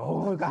know. Like,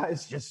 oh,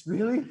 guys, just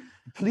really,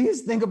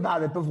 please think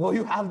about it before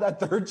you have that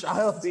 3rd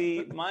child.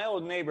 See, my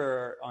old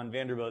neighbor on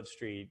Vanderbilt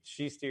Street,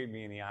 she steered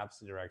me in the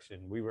opposite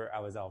direction. I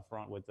was out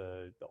front with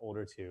the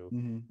older 2.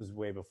 It was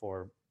way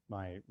before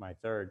my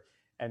 3rd.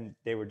 And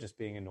they were just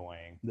being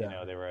annoying. You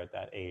know, they were at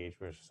that age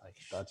where it's just like,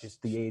 that's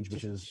just the age,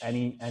 which is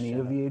any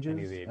of the ages.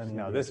 Any of the ages.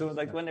 No, this was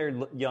like when they're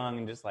young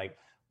and just like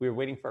we were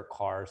waiting for a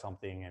car or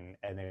something,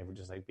 and they were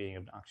just like being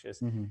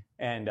obnoxious.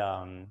 And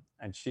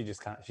she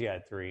just she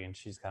had 3, and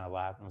she's kind of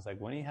laughed and was like,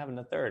 "When are you having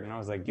a 3rd?" And I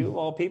was like, "You of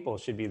all people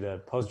should be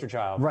the poster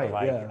child." Right. For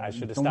like, I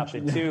should have stopped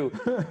at 2.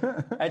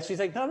 And she's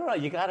like, "No,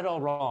 you got it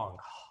all wrong.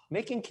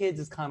 Making kids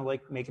is kind of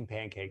like making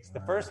pancakes. The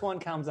first one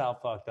comes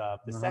out fucked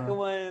up. The second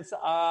one, it's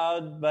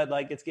odd, but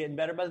like it's getting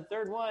better by the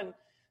 3rd one."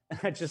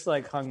 I just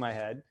like hung my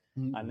head.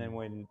 And then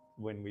when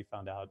we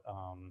found out,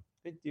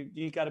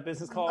 you got a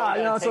business call?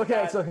 No, it's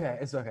okay. It's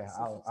okay.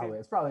 I'll wait.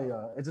 It's probably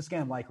it's a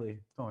scam,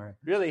 likely. Don't worry.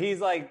 Really,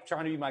 he's like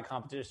trying to be my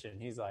competition.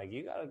 He's like,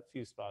 you got a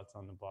few spots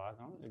on the block.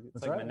 It's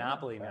That's like right.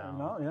 Monopoly now.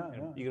 No,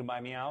 You gonna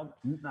buy me out?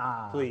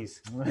 Nah.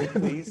 Please.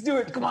 Please do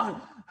it. Come on.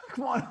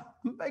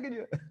 I'm begging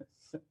you.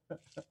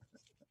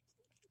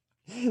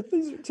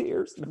 These are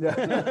tears.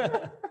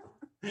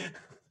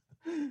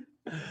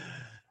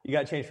 You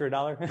got change for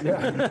 $1?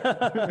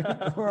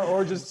 Yeah.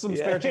 or just some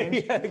spare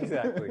change. Yeah,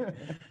 exactly.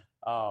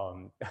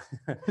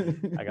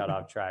 I got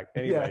off track.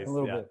 Anyways, a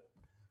little bit.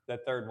 The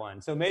 3rd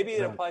one. So maybe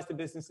it applies to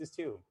businesses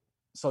too.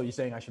 So you're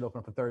saying I should open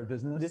up a third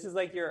business? This is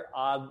like the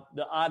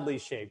oddly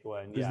shaped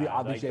one. This is the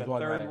oddly shaped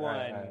one.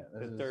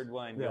 The third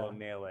one, you'll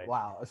nail it.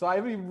 Wow. So I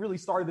haven't even really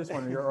started this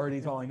one. You're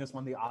already calling this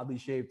one the oddly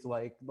shaped,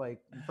 like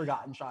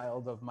forgotten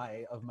child of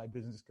my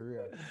business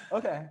career.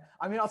 Okay.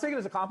 I mean, I'll take it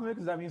as a compliment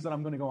because that means that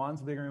I'm going to go on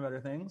to bigger and better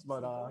things.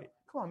 But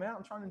come on, man,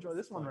 I'm trying to enjoy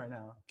this one right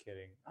now.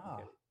 Kidding.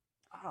 Kidding.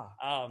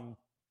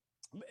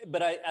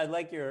 But I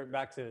like your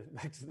back to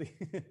the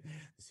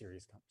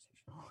serious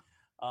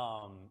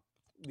conversation.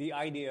 The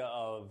idea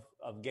of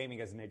gaming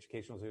as an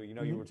educational tool. You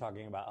know, you were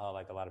talking about how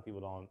like a lot of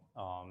people don't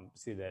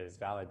see that as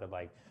valid, but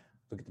like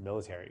look at the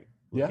military,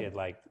 look at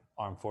like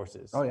armed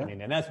forces. Oh yeah. I mean,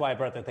 and that's why I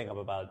brought the thing up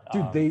about.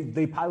 Dude,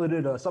 they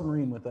piloted a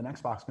submarine with an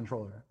Xbox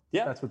controller.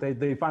 Yeah, that's what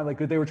they finally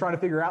they were trying to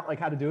figure out like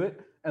how to do it,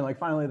 and like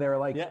finally they were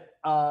like,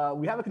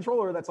 we have a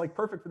controller that's like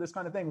perfect for this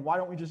kind of thing. Why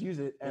don't we just use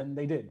it? And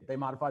they did. They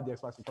modified the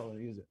Xbox controller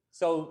to use it.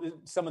 So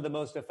some of the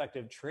most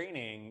effective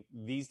training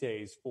these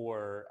days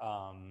for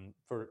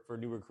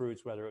new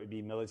recruits, whether it would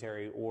be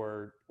military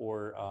or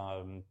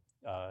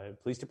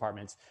police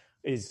departments,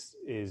 is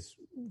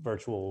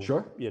virtual.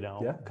 Sure.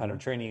 Kind of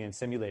training in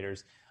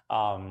simulators.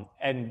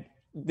 And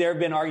there have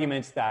been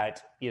arguments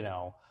that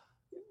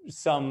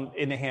some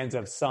in the hands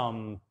of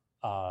some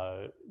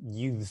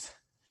youths.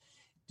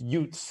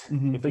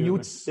 Mm-hmm. The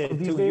youths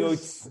these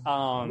days.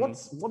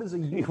 What is a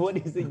youth? What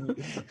is a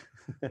youth?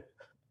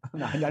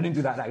 No, I didn't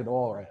do that at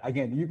all. Right?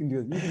 Again, you can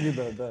do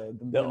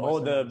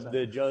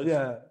the judge.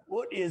 Yeah.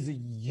 What is a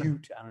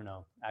youth? I don't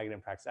know. I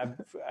didn't practice.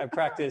 I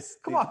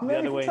practiced. Come on,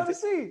 man. You're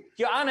Tennessee.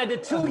 Your Honor, the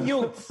two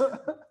youths.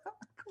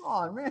 Come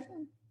on,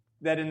 man.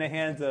 That in the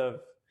hands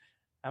of.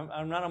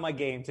 I'm not on my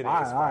game today.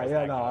 All right.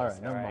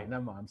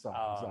 Never mind. I'm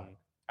sorry.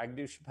 I can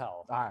do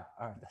Chappelle. All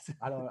right.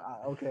 I don't.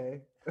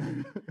 Okay.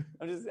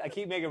 I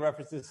keep making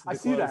references to the I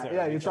see that. closer.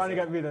 Yeah, you're trying to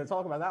get me to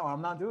talk about that one.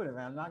 I'm not doing it,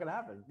 man. Not gonna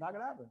happen.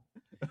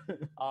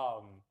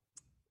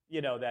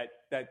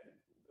 That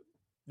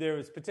there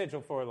was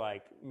potential for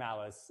like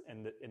malice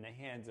in the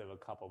hands of a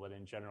couple, but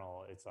in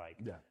general, it's like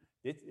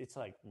it's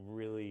like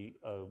really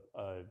a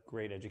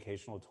great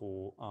educational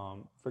tool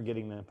for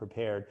getting them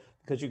prepared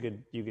because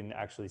you can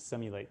actually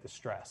simulate the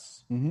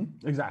stress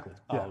exactly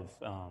of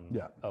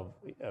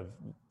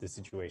the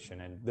situation,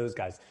 and those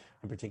guys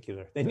in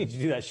particular, they need to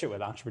do that shit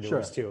with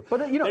entrepreneurs too. But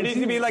there needs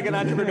to be like an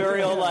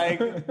entrepreneurial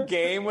like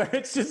game where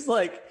it's just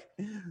like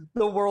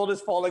the world is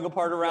falling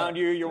apart around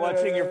you. You're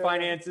watching your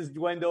finances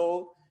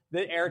dwindle.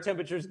 The air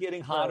temperature is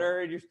getting hotter,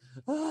 and you're.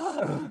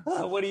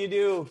 What do you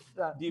do?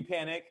 Do you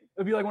panic?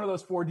 It'd be like one of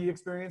those 4D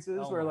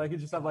experiences where like you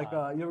just have like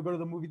you ever go to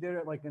the movie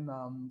theater like in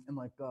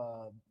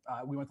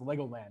we went to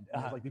Legoland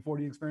and it's like the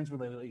 4D experience where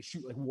they like,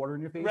 shoot like water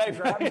in your face,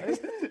 right?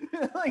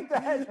 Like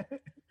that.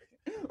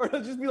 Or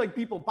it'll just be like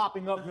people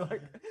popping up, and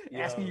like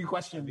asking you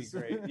questions.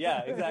 That'd be great.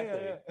 Yeah, exactly.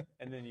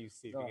 And then you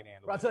see if you can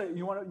handle it. I'll tell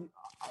you,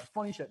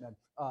 funny shit, man.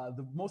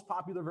 The most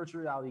popular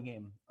virtual reality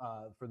game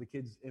for the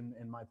kids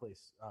in my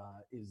place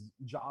is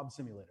Job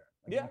Simulator.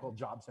 A game called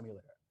Job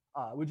Simulator.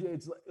 Which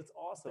it's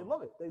awesome. They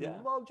love it. They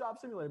love Job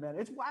Simulator, man.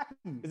 It's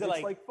wacky. Is it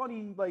like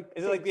funny? Like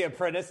is it like The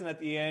Apprentice, and at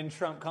the end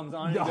Trump comes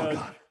on and goes,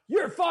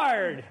 "You're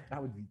fired."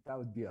 That would be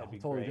a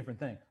totally different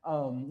thing.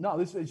 No,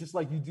 this is just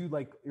like you do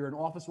like you're an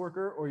office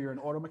worker or you're an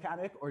auto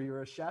mechanic or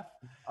you're a chef,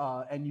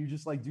 and you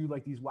just like do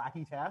like these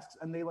wacky tasks,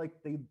 and they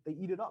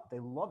eat it up. They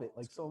love it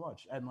like so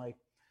much, and like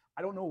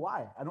I don't know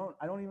why. I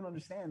don't even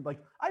understand. Like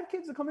I have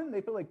kids that come in,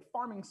 they play like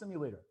Farming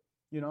Simulator.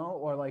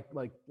 Or like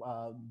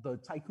the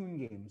tycoon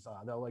games.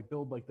 They'll like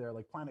build like their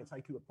like Planet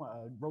Tycoon,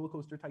 roller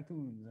coaster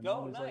tycoons. And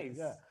nice.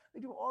 Like, they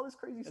do all this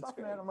crazy stuff,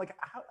 man. I'm like,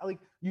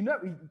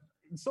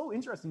 it's so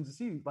interesting to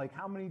see like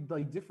how many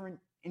like different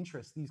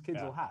interests these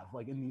kids will have.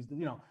 Like in these,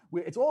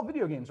 it's all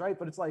video games, right?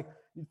 But it's like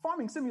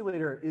Farming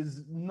Simulator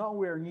is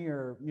nowhere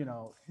near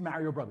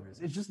Mario Brothers.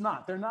 It's just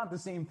not. They're not the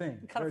same thing.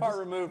 Kind of far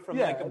removed from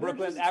like a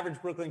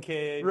average Brooklyn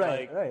kid.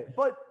 Right.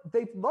 But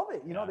they love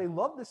it. They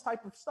love this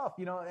type of stuff.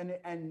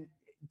 And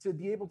to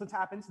be able to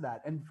tap into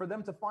that and for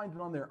them to find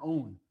it on their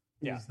own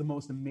is the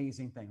most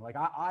amazing thing. Like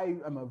I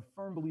am a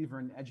firm believer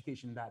in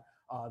education that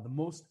the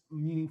most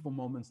meaningful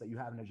moments that you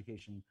have in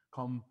education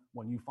come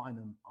when you find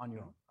them on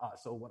your own.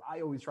 So what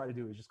I always try to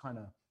do is just kind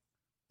of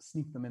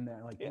sneak them in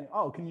there. Like,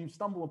 can you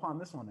stumble upon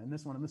this one and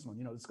this one and this one?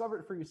 Discover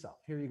it for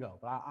yourself. Here you go.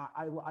 But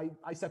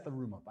I set the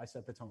room up. I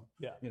set the tone.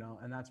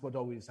 And that's what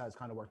always has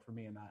kind of worked for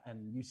me.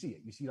 And you see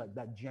it. You see like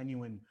that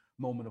genuine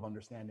moment of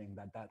understanding,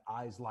 that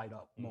eyes light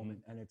up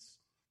moment, and it's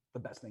the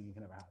best thing you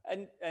can ever have.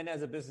 And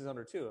as a business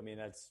owner too, I mean,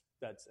 that's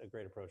a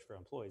great approach for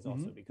employees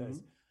also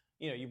because,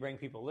 you bring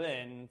people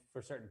in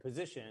for certain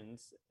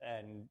positions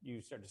and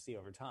you start to see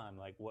over time,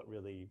 like what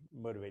really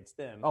motivates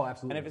them. Oh,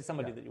 absolutely. And if it's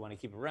somebody that you want to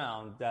keep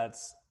around,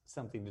 that's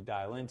something to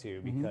dial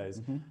into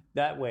because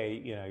that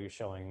way, you're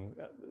showing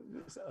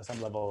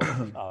some level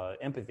of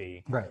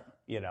empathy, right?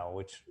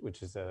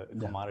 Which is a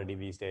commodity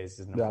these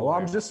days. Well,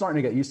 I'm just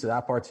starting to get used to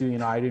that part too.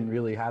 I didn't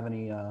really have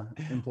any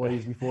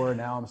employees before.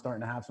 Now I'm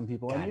starting to have some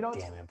people. God, and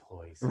damn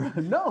employees.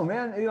 No,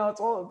 man. It's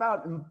all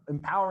about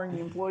empowering the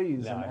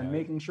employees and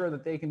making sure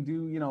that they can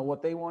do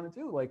what they want to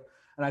do.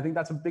 And I think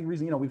that's a big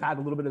reason. We've had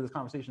a little bit of this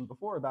conversation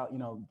before about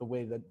the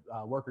way that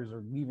workers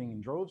are leaving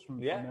in droves from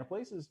their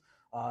places.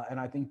 And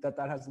I think that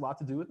has a lot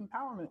to do with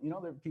empowerment.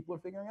 That people are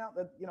figuring out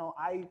that,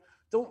 I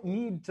don't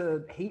need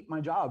to hate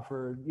my job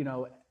for,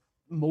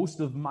 most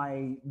of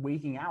my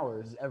waking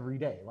hours every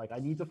day. I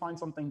need to find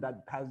something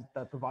that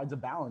provides a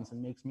balance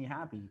and makes me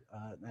happy.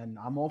 And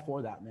I'm all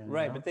for that, man.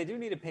 Right. But they do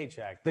need a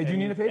paycheck. They do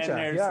need a paycheck.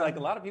 And there's a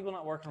lot of people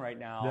not working right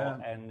now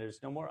and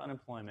there's no more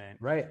unemployment.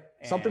 Right.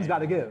 Something's got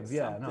to give.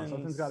 Yeah.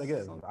 Something's got to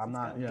give. I'm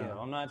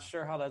not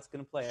sure how that's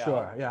going to play out.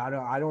 Sure. Yeah.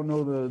 I don't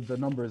know the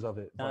numbers of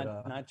it.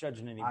 Not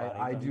judging anybody.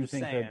 I do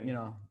think that,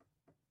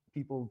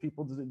 people,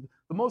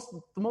 the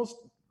most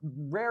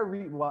rare,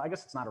 I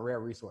guess it's not a rare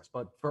resource,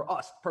 but for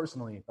us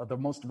personally, the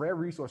most rare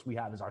resource we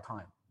have is our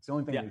time. It's the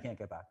only thing we can't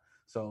get back.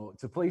 So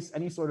to place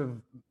any sort of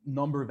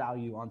number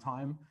value on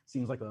time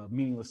seems like a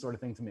meaningless sort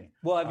of thing to me.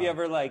 Well, have you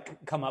ever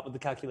come up with the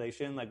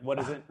calculation? What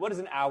is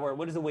an hour?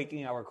 What does a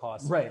waking hour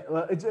cost? Right.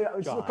 Well, it's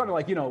kind of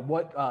like,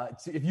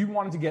 if you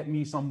wanted to get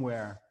me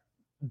somewhere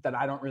that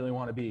I don't really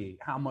want to be,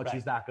 how much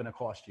is that going to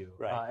cost you?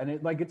 Right. And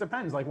it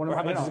depends. How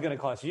much is it going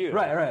to cost you?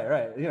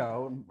 Right.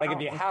 If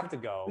you have to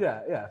go.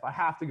 Yeah. If I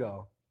have to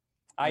go.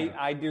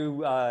 I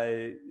do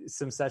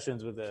some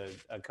sessions with a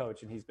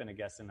coach, and he's been a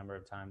guest a number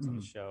of times on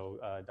the show,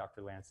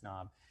 Dr. Lance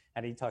Knob,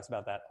 and he talks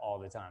about that all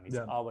the time. He's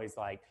always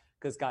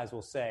because guys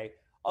will say,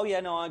 oh, yeah,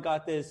 no, I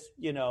got this,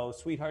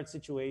 sweetheart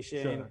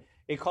situation. Sure.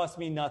 It cost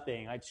me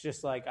nothing. It's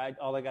just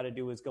all I got to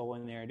do is go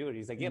in there and do it.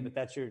 He's like, yeah, but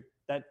that's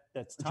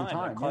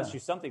time. It costs you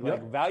something.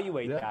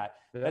 Evaluate that.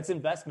 That's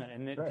investment.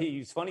 And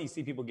it's funny, you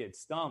see people get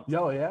stumped.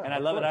 Oh, yeah. And I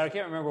love it. I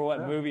can't remember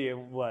what movie it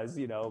was,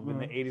 in the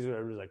 80s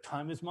where it was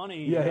time is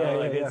money.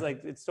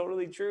 It's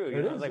totally true.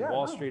 It's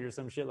Wall Street or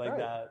some shit like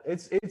that.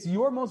 It's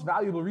your most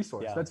valuable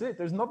resource. Yeah. That's it.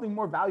 There's nothing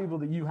more valuable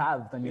that you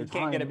have than your time. You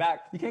can't get it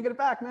back. You can't get it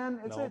back, man.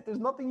 It's it. There's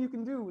nothing you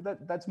can do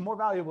that's more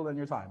valuable than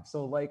your time.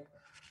 So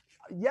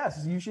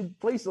yes, you should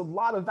place a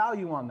lot of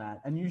value on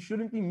that, and you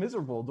shouldn't be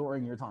miserable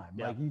during your time.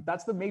 Yeah.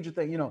 That's the major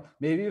thing.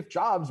 Maybe if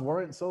jobs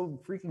weren't so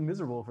freaking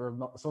miserable for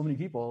so many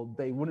people,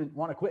 they wouldn't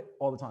want to quit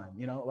all the time.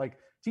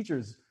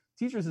 Teachers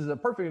is a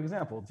perfect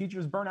example.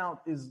 Teachers burnout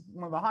is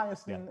one of the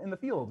highest in the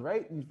field,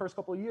 right? In the first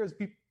couple of years,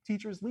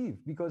 teachers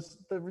leave because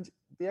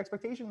the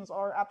expectations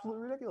are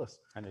absolutely ridiculous.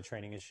 And the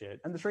training is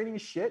shit.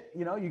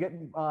 You get,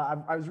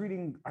 I was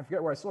reading, I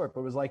forget where I saw it,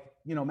 but it was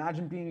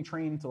imagine being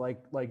trained to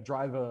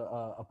drive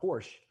a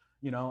Porsche.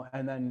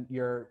 And then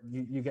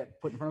you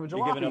get put in front of a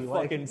jalopy. You're given a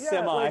fucking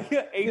semi,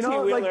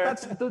 18-wheeler.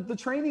 That's the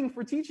training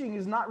for teaching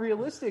is not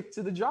realistic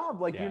to the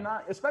job. You're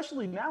not,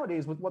 especially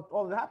nowadays with what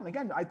all that happened.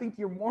 Again, I think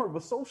you're more of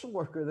a social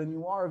worker than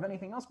you are of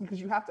anything else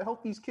because you have to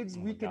help these kids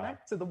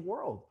reconnect to the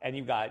world. And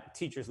you've got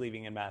teachers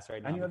leaving en masse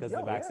right now because of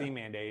the vaccine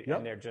mandate,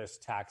 and they're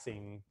just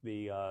taxing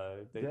the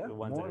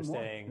ones that are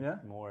staying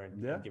more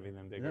and giving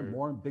them bigger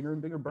and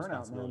bigger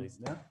burnout. Man.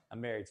 Yeah.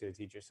 I'm married to a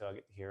teacher, so I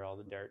get to hear all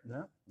the dirt.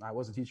 Yeah, I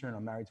was a teacher, and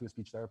I'm married to a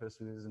speech therapist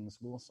who is in the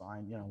school, so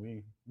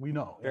we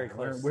know. Very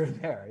close. We're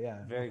there,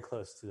 yeah. Very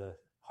close to the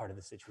heart of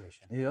the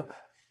situation. Yep.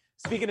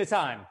 Speaking of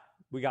time,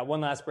 we got one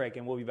last break,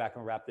 and we'll be back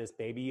and wrap this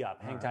baby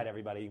up. Hang tight,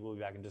 everybody. We'll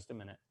be back in just a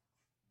minute.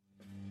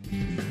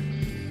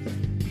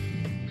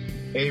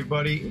 Hey,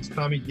 everybody. It's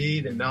Tommy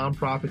D, the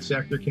nonprofit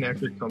sector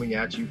connector, coming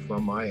at you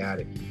from my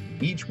attic.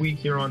 Each week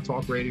here on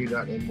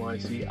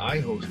talkradio.nyc, I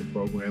host a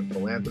program,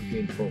 Philanthropy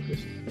in Focus.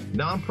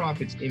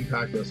 Nonprofits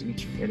impact us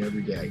each and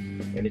every day,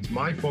 and it's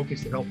my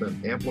focus to help them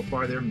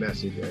amplify their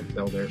message and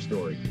tell their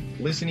story.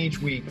 Listen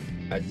each week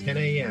at 10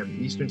 a.m.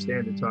 Eastern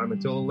Standard Time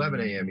until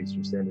 11 a.m.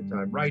 Eastern Standard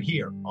Time, right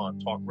here on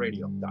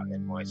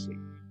talkradio.nyc.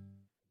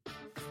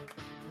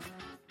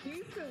 Do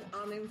you feel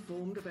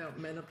uninformed about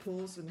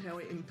menopause and how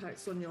it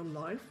impacts on your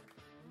life?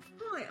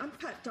 Hi, I'm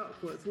Pat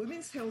Duckworth,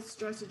 women's health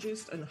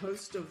strategist and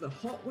host of the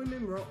Hot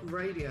Women Rock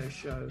radio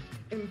show,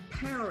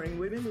 empowering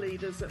women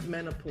leaders at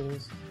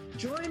menopause.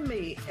 Join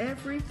me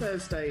every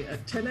Thursday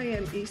at 10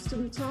 a.m.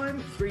 Eastern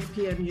Time, 3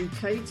 p.m.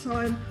 UK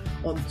time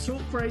on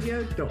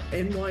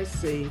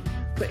talkradio.nyc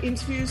for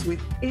interviews with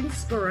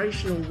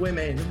inspirational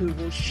women who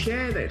will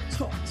share their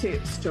top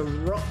tips to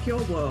rock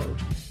your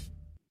world.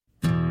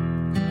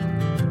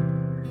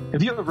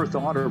 Have you ever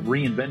thought of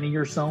reinventing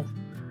yourself?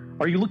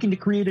 Are you looking to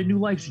create a new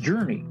life's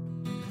journey?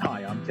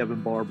 Hi, I'm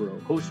Kevin Barbaro,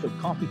 host of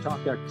Coffee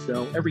Talk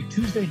XL every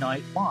Tuesday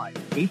night live,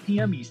 8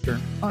 p.m.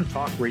 Eastern on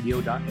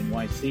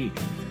talkradio.nyc.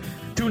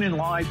 Tune in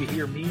live to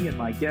hear me and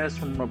my guests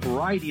from a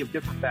variety of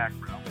different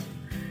backgrounds.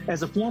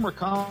 As a former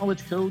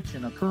college coach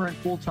and a current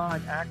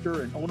full-time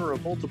actor and owner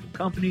of multiple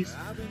companies,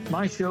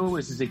 my show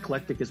is as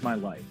eclectic as my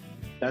life.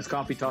 That's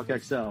Coffee Talk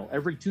XL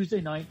every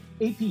Tuesday night,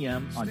 8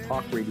 p.m. on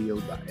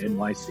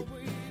talkradio.nyc.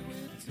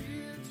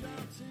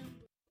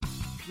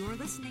 You're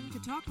listening to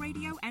Talk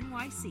Radio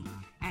NYC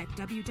at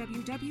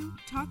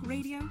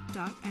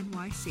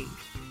www.talkradio.nyc.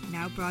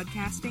 Now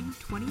broadcasting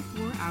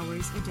 24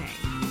 hours a day.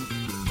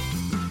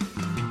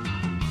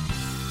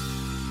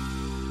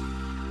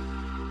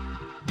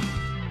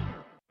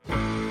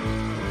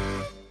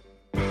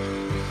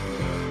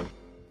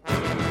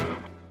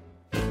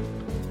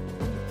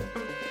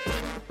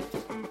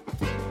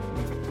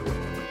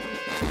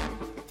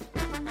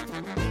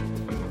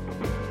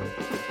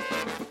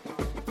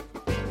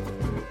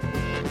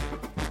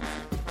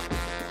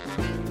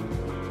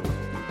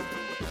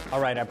 All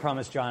right, I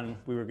promised John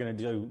we were going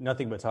to do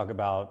nothing but talk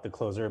about The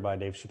Closer by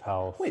Dave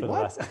Chappelle. Wait, for the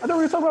what? last... I thought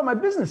we were talking about my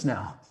business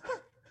now.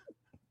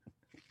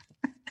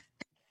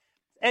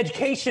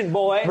 Education,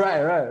 boy.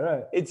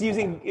 Right. It's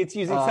using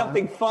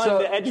something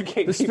fun to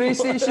educate the people. space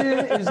station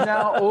is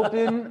now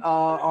open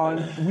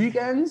on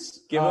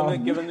weekends. Give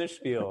them the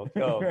spiel.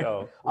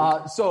 Go.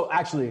 So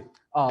actually,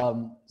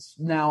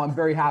 now I'm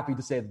very happy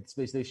to say that the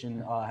space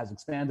station has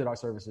expanded our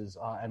services,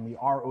 and we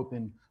are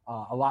open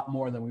a lot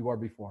more than we were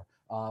before.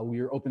 We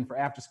are open for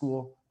after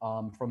school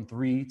from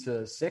 3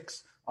 to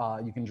 6.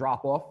 You can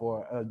drop off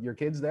for your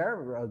kids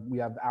there. We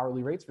have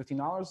hourly rates,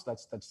 $15.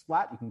 That's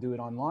flat. You can do it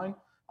online.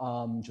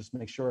 Just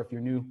make sure if you're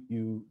new,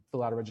 you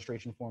fill out a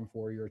registration form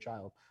for your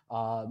child.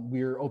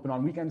 We're open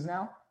on weekends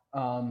now,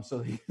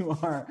 so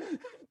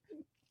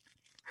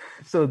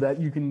that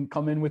you can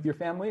come in with your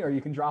family, or you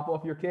can drop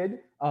off your kid.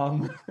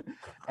 And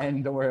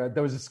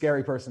there was a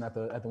scary person at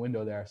the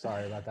window there.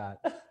 Sorry about that.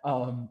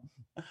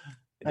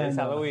 It is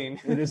Halloween.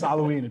 It is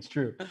Halloween. It's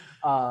true.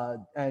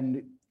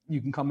 And you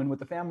can come in with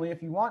the family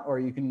if you want, or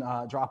you can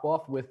drop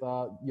off with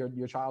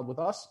your child with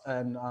us,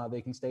 and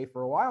they can stay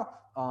for a while.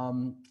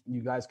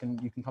 You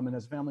can come in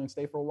as a family and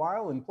stay for a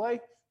while and play.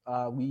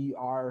 We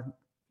are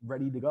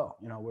ready to go.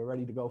 We're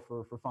ready to go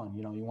for fun.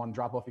 You want to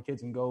drop off your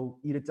kids and go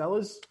eat at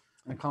Zella's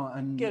and come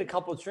and get a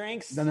couple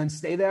drinks, and then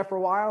stay there for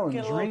a while and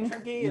get drink. A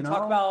little drinky and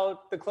talk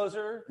about The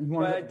Closer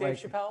by Dave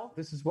Chappelle.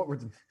 This is what we're.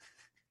 He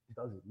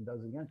does it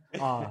again.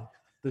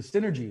 The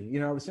synergy,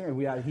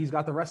 he's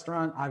got the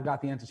restaurant, I've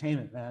got the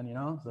entertainment, man.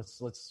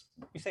 Let's. You're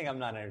saying I'm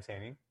not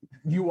entertaining?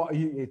 You are.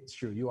 It's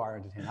true. You are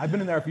entertaining. I've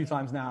been in there a few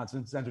times now.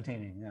 It's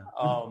entertaining. Yeah.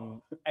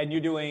 And you're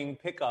doing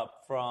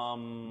pickup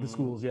from the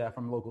schools,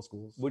 from local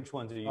schools. Which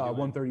ones are you doing?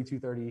 130,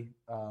 230,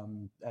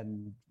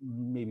 and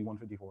maybe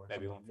 154.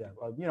 Maybe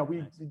 154. Yeah.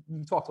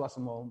 You talk to us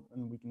and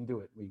we can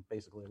do it. We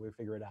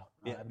figure it out.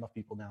 Yeah. I have enough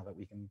people now that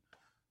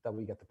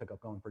we get the pickup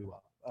going pretty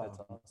well. That's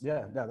awesome.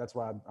 Yeah, that's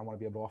why I want to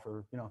be able to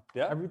offer,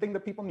 everything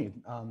that people need,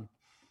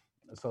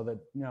 so that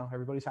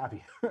everybody's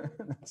happy.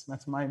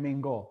 that's my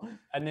main goal.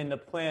 And then the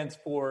plans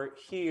for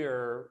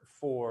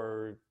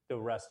the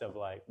rest of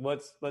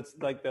what's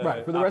like the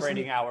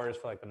operating hours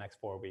for the next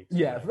 4 weeks.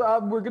 Yeah,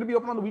 we're going to be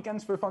open on the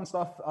weekends for fun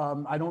stuff.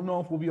 I don't know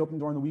if we'll be open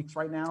during the weeks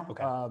right now,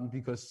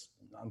 because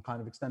I'm kind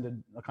of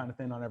extended, kind of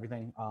thin on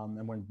everything,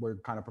 and we're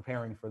kind of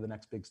preparing for the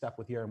next big step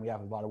with here, and we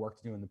have a lot of work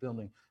to do in the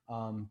building.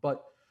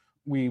 But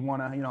we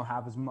want to,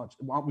 have as much.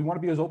 We want to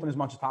be as open as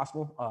much as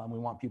possible. We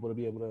want people to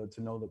be able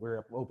to know that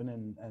we're open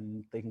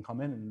and they can come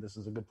in, and this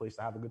is a good place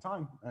to have a good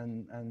time.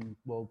 And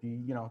we'll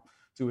be,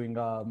 doing,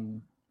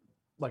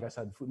 like I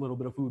said, a little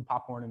bit of food,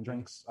 popcorn, and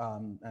drinks.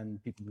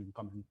 And people can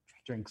come and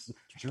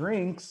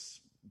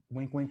drinks.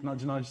 Wink, wink,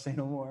 nudge, nudge. Say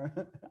no more.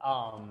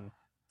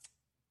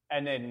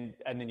 And then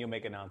you'll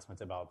make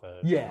announcements about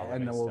the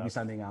and then we'll be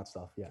sending out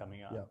stuff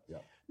coming up. Yeah.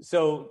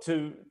 So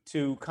to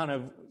kind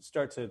of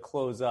start to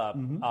close up,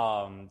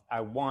 Mm-hmm.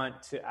 I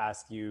want to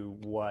ask you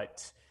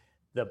what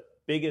the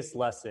biggest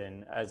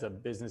lesson as a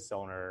business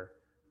owner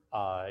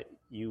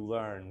you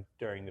learned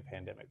during the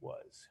pandemic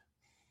was.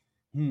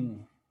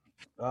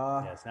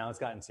 Yes, now it's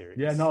gotten serious.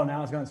 Yeah, no,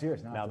 now it's gotten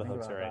serious. Now the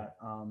hooks are in.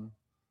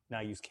 Now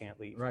you can't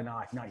leave. Right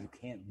now you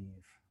can't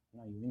leave.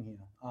 Now you're in here.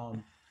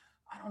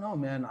 I don't know,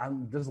 man.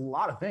 There's a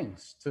lot of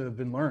things to have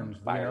been learned.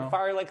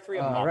 Fire like 3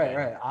 of them.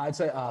 Right. I'd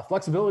say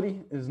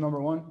flexibility is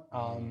number one.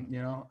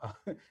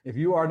 If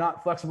you are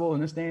not flexible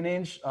in this day and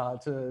age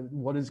to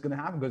what is going to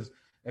happen, because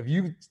if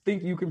you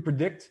think you can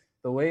predict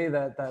the way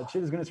that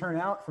shit is going to turn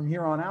out from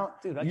here on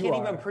out, dude, I can't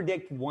even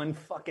predict one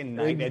fucking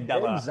night at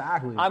Della.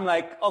 Exactly. I'm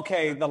like,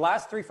 okay, the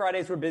last 3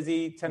 Fridays were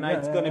busy.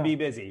 Tonight's going to be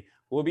busy.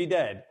 We'll be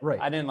dead. Right.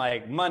 I didn't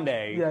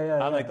Monday.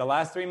 I'm like, the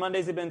last 3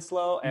 Mondays have been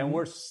slow, and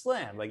we're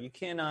slammed. You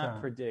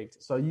cannot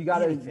predict. So you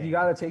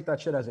gotta take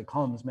that shit as it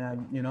comes,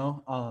 man.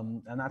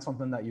 And that's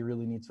something that you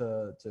really need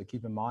to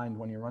keep in mind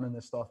when you're running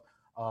this stuff.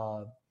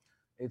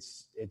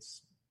 It's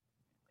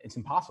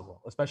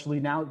impossible, especially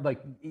now.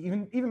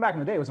 Even back in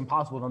the day, it was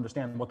impossible to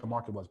understand what the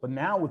market was. But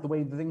now, with the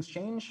way the things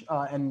change,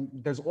 and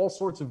there's all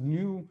sorts of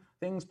new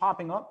things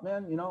popping up,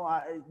 man. You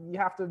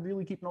have to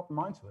really keep an open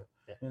mind to it.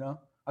 Yeah.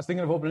 I was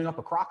thinking of opening up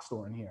a Crocs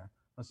store in here.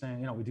 I was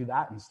saying, we do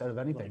that instead of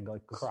anything.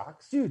 Like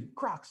Crocs? Dude,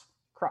 Crocs.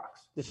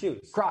 The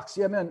shoes. Crocs.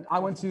 Yeah, man. I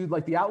went to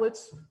the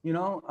outlets, you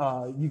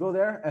go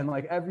there and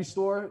every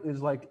store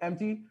is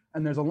empty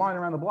and there's a line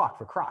around the block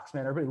for Crocs,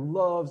 man. Everybody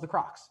loves the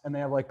Crocs and they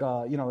have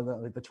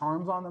the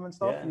charms on them and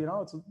stuff.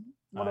 Yeah. It's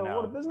what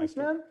a business,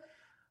 man.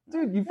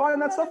 Dude, you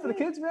find that stuff for the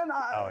kids, man?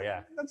 Oh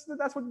yeah. That's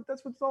what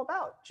it's all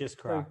about. Just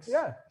Crocs.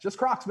 Yeah, just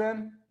Crocs,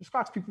 man. Just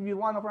Crocs. People be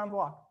lined up around the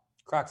block.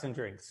 Crocs and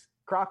drinks.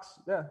 Crocs,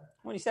 yeah.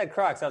 When you said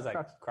Crocs, I was like,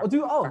 Crocs.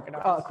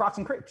 Crocs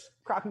and crepes.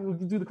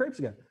 We do the crepes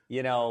again.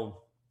 You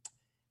know,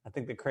 I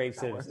think the crepes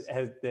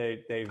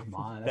they've come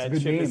on. That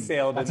ship has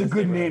sailed. That's a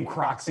good name,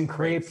 Crocs and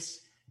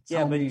crepes.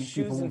 Yeah, but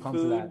shoes and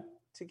food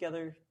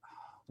together.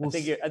 I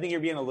think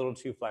you're being a little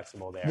too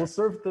flexible there. We'll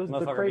serve the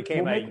crepes.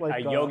 Became a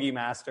yogi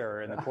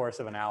master in the course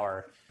of an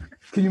hour.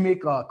 Can you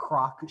make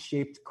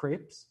croc-shaped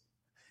crepes?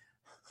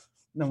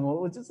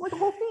 No, it's just like a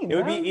whole theme. It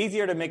would be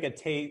easier to make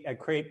a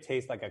crepe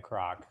taste like a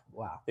croc.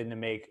 Wow. Than to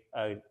make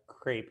a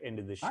crepe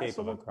into the shape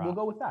of a croc. We'll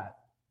go with that.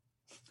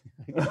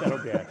 That'll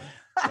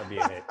be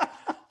a hit.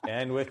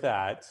 And with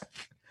that,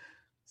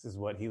 this is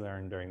what he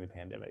learned during the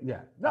pandemic.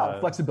 Yeah. No,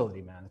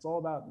 flexibility, man. It's all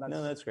about.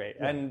 No, that's great.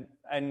 Yeah.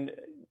 And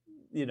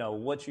you know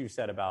what you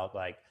said about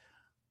like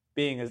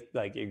being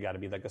like you got to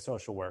be like a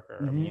social worker.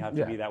 I mean, you have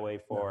to be that way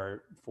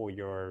for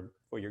your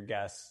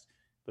guests,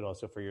 but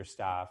also for your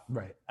staff.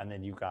 Right. And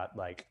then you got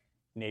like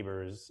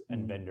neighbors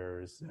and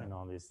vendors and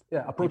all these.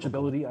 Yeah,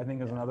 approachability I think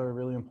is another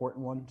really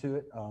important one to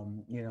it.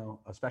 You know,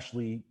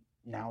 especially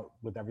now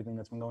with everything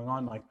that's been going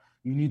on, like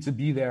you need to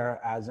be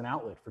there as an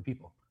outlet for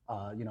people.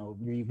 You know,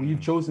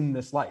 we've chosen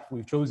this life.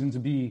 We've chosen to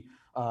be,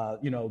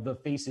 you know, the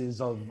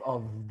faces of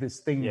this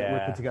thing that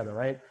we're put together,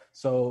 right?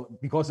 So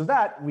because of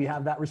that, we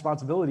have that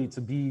responsibility to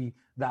be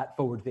that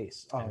forward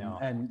face.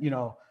 And you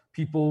know,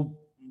 people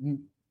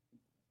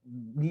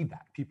need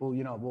that. People,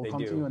 you know, will come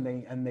to you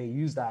and they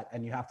use that,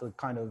 and you have to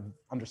kind of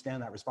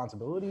understand that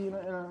responsibility in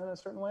a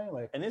certain way.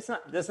 Like, and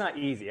that's not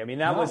easy. I mean,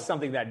 that was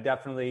something that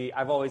definitely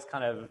I've always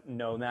kind of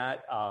known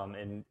that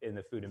in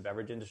the food and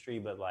beverage industry,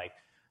 but like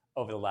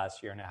over the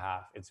last year and a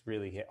half, it's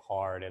really hit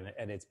hard,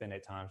 and it's been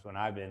at times when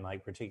I've been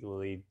like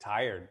particularly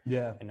tired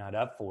and not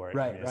up for it.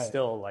 Right, and it's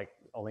still like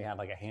only had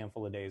like a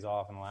handful of days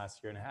off in the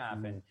last year and a half,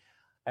 and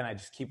I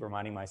just keep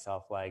reminding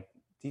myself like,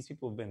 these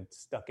people have been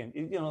stuck in,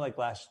 you know, like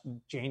last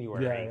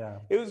January.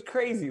 It was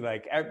crazy.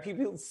 Like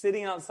people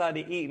sitting outside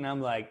to eat. And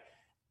I'm like,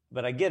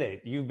 but I get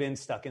it. You've been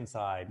stuck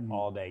inside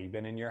all day. You've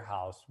been in your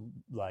house.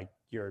 Like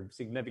your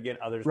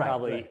significant others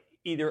probably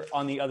either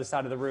on the other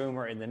side of the room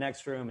or in the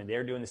next room. And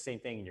they're doing the same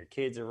thing. And your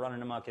kids are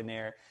running amok in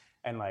there.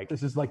 And like,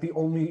 this is like the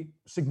only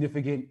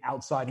significant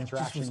outside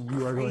interaction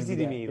you are going to get. Crazy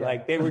to me.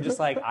 Like they were just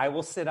like, I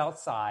will sit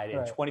outside in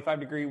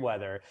 25-degree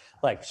weather,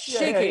 like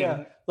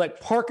shaking,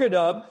 like park it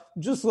up,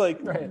 just like,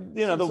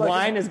 you know, the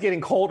wine is getting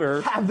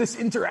colder. Have this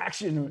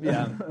interaction.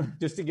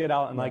 Just to get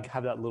out and like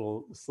have that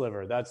little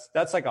sliver. That's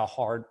like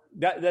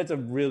that's a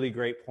really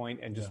great point,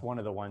 and just one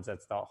of the ones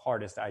that's the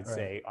hardest, I'd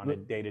say, on a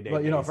day-to-day basis.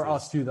 But you know, for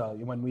us too, though,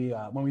 when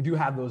we do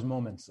have those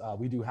moments,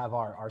 we do have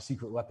our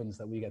secret weapons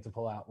that we get to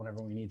pull out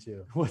whenever we need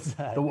to. What's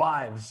that? The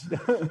wives.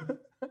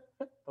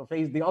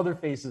 The other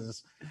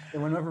faces,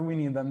 and whenever we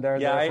need them, they're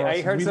there for us.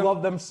 I heard we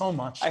love them so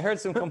much. I heard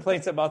some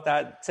complaints about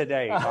that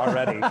today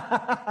already.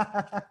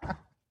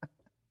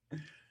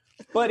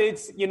 But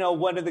it's, you know,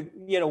 one of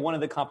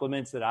the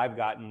compliments that I've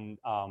gotten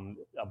a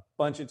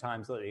bunch of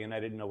times lately, and I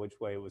didn't know which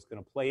way it was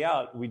going to play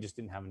out. We just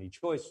didn't have any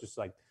choice. Just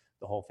like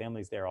the whole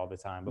family's there all the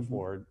time.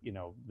 Before, you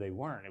know, they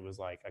weren't. It was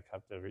like I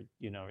kept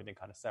everything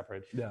kind of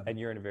separate. Yeah. And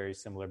you're in a very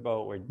similar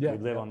boat where we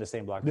live on the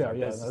same block.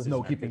 There's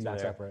no keeping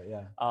that separate.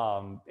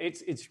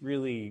 It's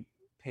really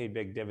paid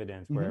big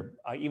dividends. Where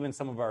even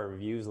some of our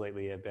reviews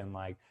lately have been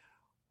like,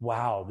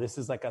 wow, this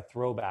is like a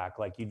throwback.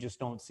 Like you just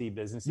don't see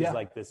businesses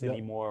like this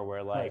anymore.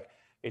 Where like.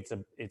 It's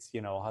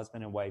you know, a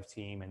husband and wife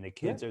team, and the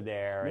kids are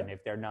there, and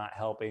if they're not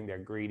helping, they're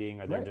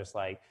greeting, or they're just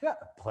like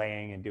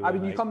playing and doing. I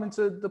mean, you come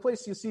into the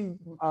place, you see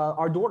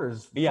our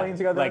daughters playing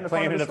together, like in the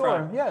playing front of the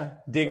store.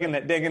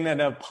 Digging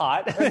in a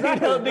pot,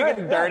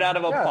 digging dirt out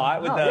of a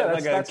pot with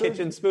a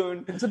kitchen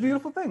spoon. It's a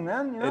beautiful thing,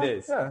 man. You know? It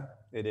is.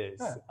 It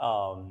is.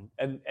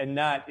 And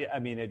that, I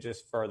mean, it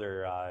just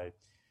further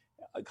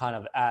kind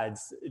of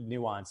adds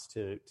nuance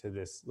to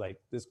this, like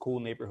this cool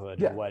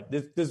neighborhood. What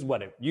this is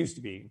what it used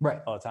to be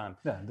all the time.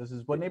 Yeah, this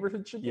is what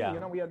neighborhood should be. You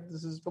know,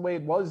 this is the way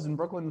it was in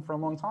Brooklyn for a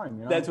long time.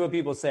 You know? That's what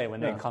people say when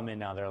they come in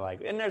now. They're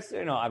like, and there's,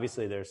 you know,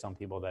 obviously there's some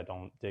people that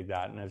don't dig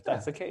that, and if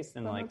that's the case,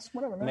 then like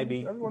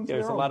maybe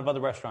there's a lot of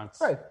other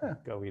restaurants.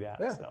 Go eat at.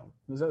 So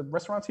there's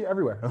restaurants here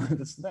everywhere.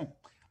 That's the thing.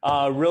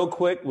 Real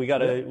quick, we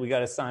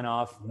gotta sign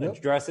off.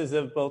 Addresses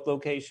of both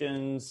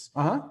locations,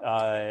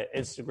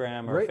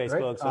 Instagram or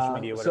Facebook, social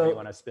media, whatever you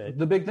want to spit.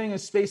 The big thing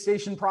is Space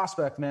Station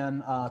Prospect,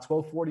 man.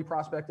 1240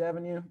 Prospect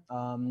Avenue.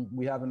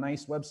 We have a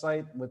nice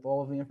website with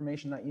all of the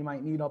information that you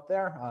might need up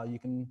there. You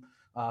can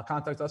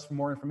contact us for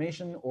more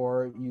information,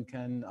 or you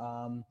can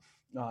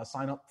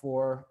sign up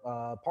for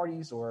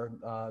parties or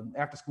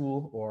after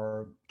school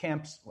or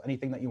camps,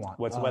 anything that you want.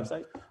 What's the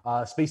website?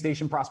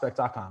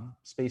 SpaceStationProspect.com.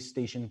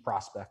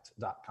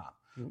 SpaceStationProspect.com.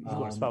 You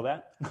want to spell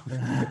that?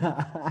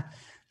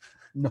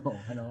 No,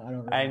 I don't.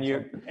 Really and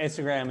your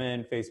Instagram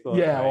and Facebook.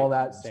 Yeah, all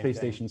that Space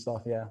Station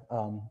stuff. Yeah,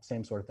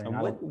 same sort of thing.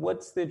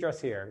 What's the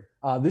address here?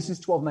 This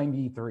is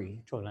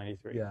 1293.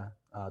 1293. Yeah,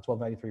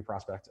 1293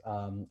 Prospect.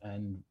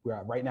 And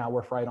right now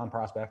we're right on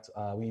Prospect.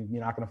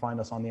 You're not going to find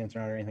us on the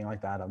internet or anything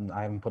like that.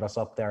 I haven't put us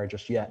up there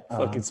just yet.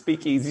 Fucking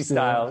speakeasy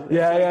style.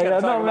 Yeah.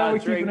 No, man, we're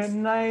keeping it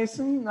nice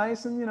and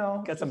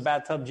Got some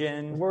bathtub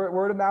gin.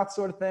 Word of mouth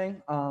sort of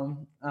thing.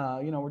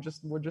 We're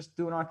just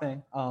doing our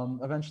thing.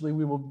 Eventually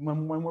we will,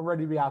 when we're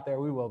ready to be out there,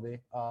 we will be.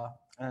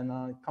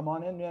 And come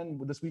on in, man.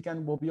 This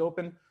weekend we'll be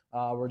open.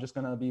 We're just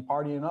going to be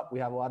partying up. We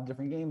have a lot of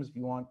different games. If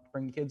you want,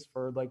 bring kids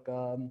for like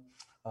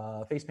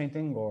face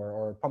painting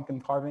or pumpkin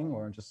carving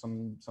or just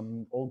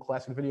some old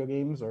classic video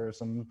games or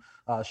some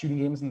shooting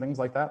games and things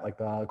like that, like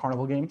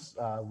carnival games.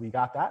 We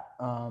got that.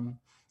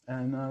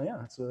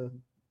 It's a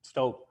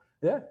Stoke.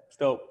 Yeah.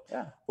 Stoke.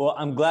 Yeah. Well,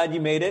 I'm glad you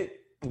made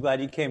it. I'm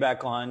glad you came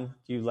back on.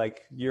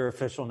 You're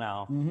official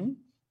now. Mm-hmm.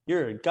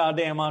 You're a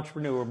goddamn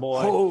entrepreneur,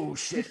 boy. Oh,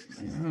 shit.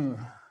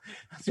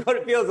 That's what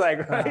it feels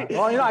like, right?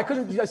 Well, I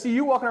couldn't see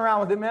you walking around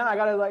with it, man. I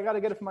gotta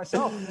get it for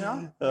myself,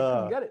 I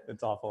couldn't get it.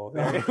 It's awful.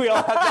 We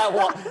all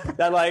have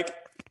that one.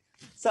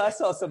 So I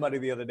saw somebody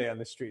the other day on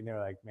the street and they were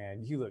like,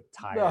 man, you look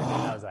tired. And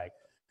I was like,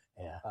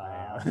 yeah,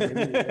 I am.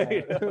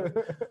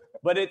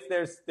 But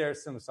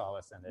there's some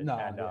solace in it. No,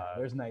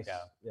 there's nice. Yeah,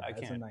 I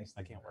can't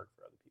work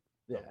for other people.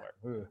 Yeah.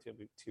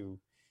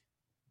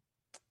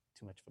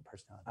 Too much of a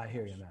personality. I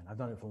hear you, man. I've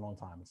done it for a long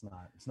time. It's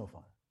no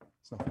fun.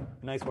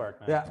 Nice work,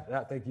 man.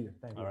 Yeah. Thank you.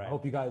 All right. I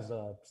hope you guys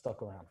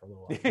stuck around for a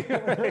little while.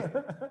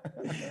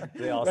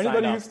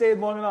 Anybody who stayed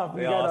long enough,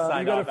 you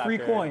got a free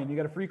after. coin. You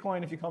got a free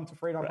coin if you come to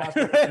Freight on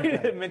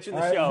Prospect. Mention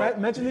the show.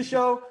 Mention the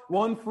show.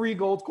 1 free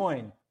gold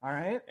coin. All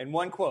right. And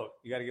one quote.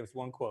 You got to give us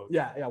one quote.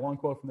 Yeah. One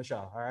quote from the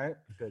show. All right.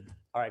 Good.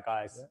 All right,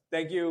 guys. Yeah.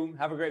 Thank you.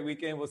 Have a great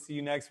weekend. We'll see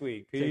you next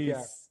week. Peace. Take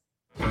care.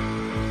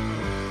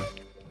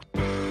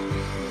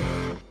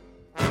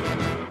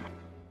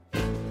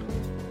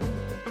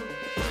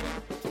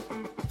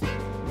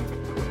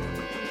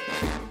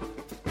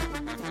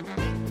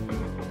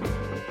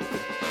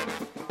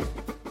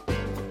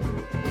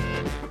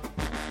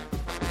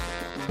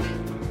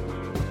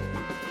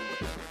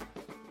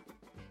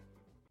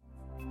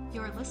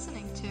 You're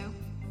listening to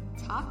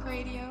Talk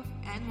Radio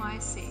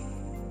NYC.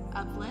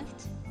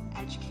 Uplift,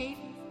 educate,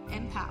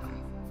 empower.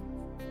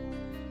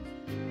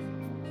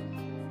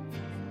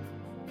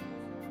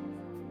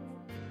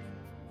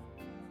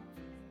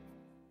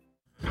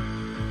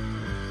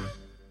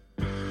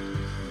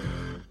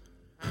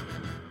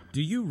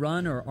 Do you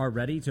run or are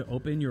ready to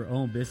open your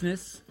own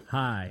business?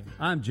 Hi,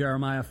 I'm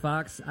Jeremiah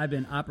Fox. I've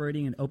been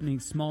operating and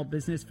opening small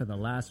business for the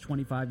last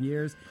 25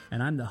 years,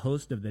 and I'm the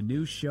host of the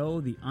new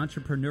show, The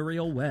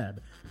Entrepreneurial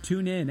Web.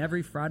 Tune in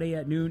every Friday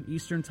at noon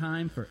Eastern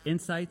Time for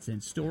insights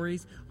and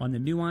stories on the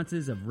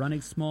nuances of running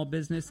small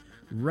business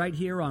right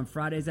here on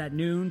Fridays at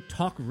noon,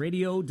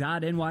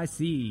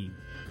 talkradio.nyc.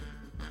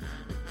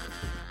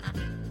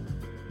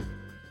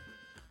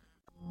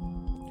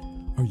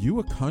 Are you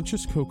a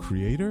conscious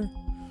co-creator?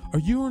 Are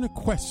you on a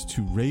quest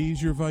to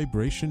raise your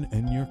vibration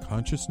and your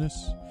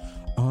consciousness?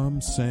 I'm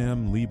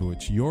Sam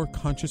Leibowitz, your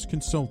conscious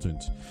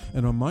consultant,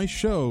 and on my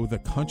show, The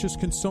Conscious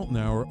Consultant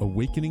Hour,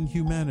 Awakening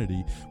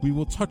Humanity, we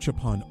will touch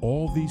upon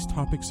all these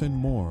topics and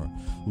more.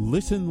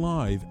 Listen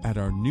live at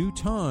our new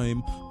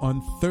time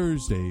on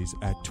Thursdays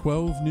at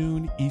 12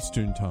 noon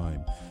Eastern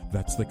Time.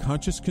 That's The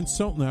Conscious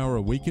Consultant Hour,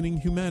 Awakening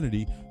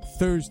Humanity,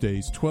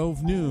 Thursdays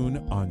 12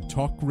 noon on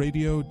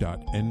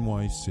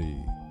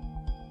talkradio.nyc.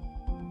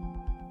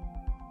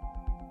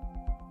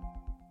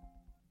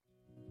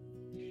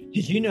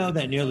 Did you know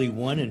that nearly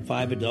 1 in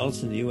 5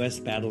 adults in the U.S.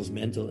 battles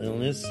mental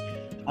illness?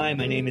 Hi,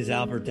 my name is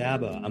Albert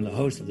Daba. I'm the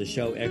host of the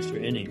show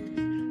Extra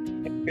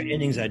Innings. Extra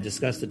Innings, I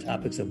discuss the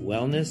topics of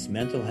wellness,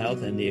 mental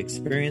health, and the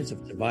experience of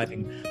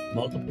surviving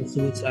multiple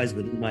suicides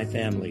within my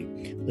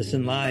family.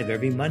 Listen live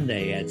every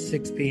Monday at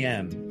 6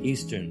 p.m.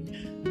 Eastern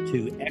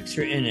to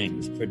Extra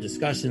Innings for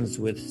discussions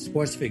with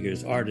sports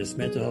figures, artists,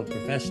 mental health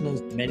professionals,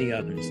 and many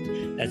others.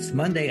 That's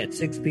Monday at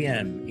 6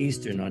 p.m.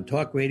 Eastern on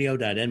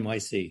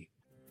talkradio.nyc.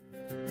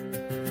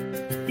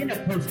 In a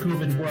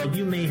post-COVID world,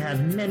 you may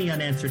have many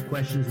unanswered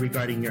questions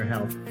regarding your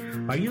health.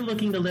 Are you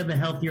looking to live a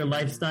healthier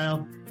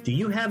lifestyle? Do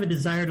you have a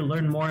desire to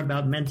learn more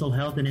about mental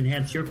health and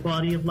enhance your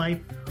quality of life?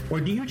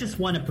 Or do you just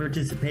want to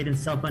participate in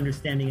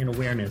self-understanding and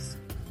awareness?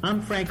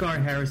 I'm Frank R.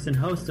 Harrison,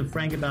 host of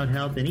Frank About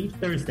Health, and each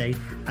Thursday,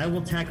 I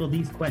will tackle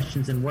these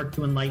questions and work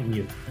to enlighten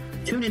you.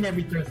 Tune in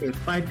every Thursday at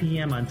 5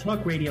 p.m. on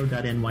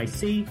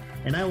talkradio.nyc,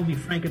 and I will be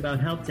Frank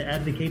About Health to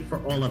advocate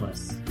for all of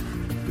us.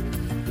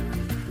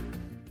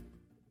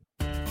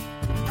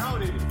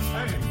 Howdy,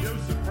 I am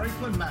Joseph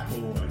Franklin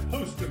McElroy,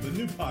 host of the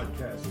new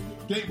podcast,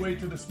 Gateway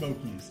to the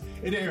Smokies.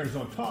 It airs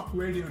on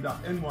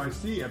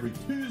talkradio.nyc every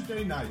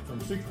Tuesday night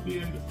from 6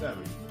 p.m. to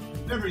 7.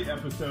 Every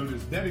episode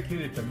is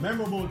dedicated to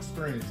memorable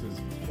experiences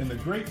in the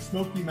Great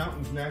Smoky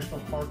Mountains National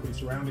Park and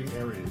surrounding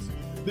areas.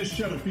 This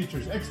show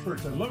features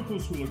experts and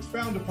locals who will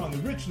expound upon the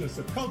richness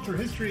of culture,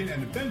 history,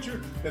 and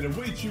adventure that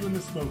awaits you in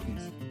the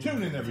Smokies.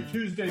 Tune in every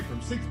Tuesday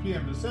from 6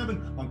 p.m. to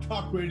 7 on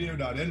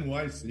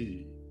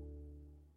talkradio.nyc.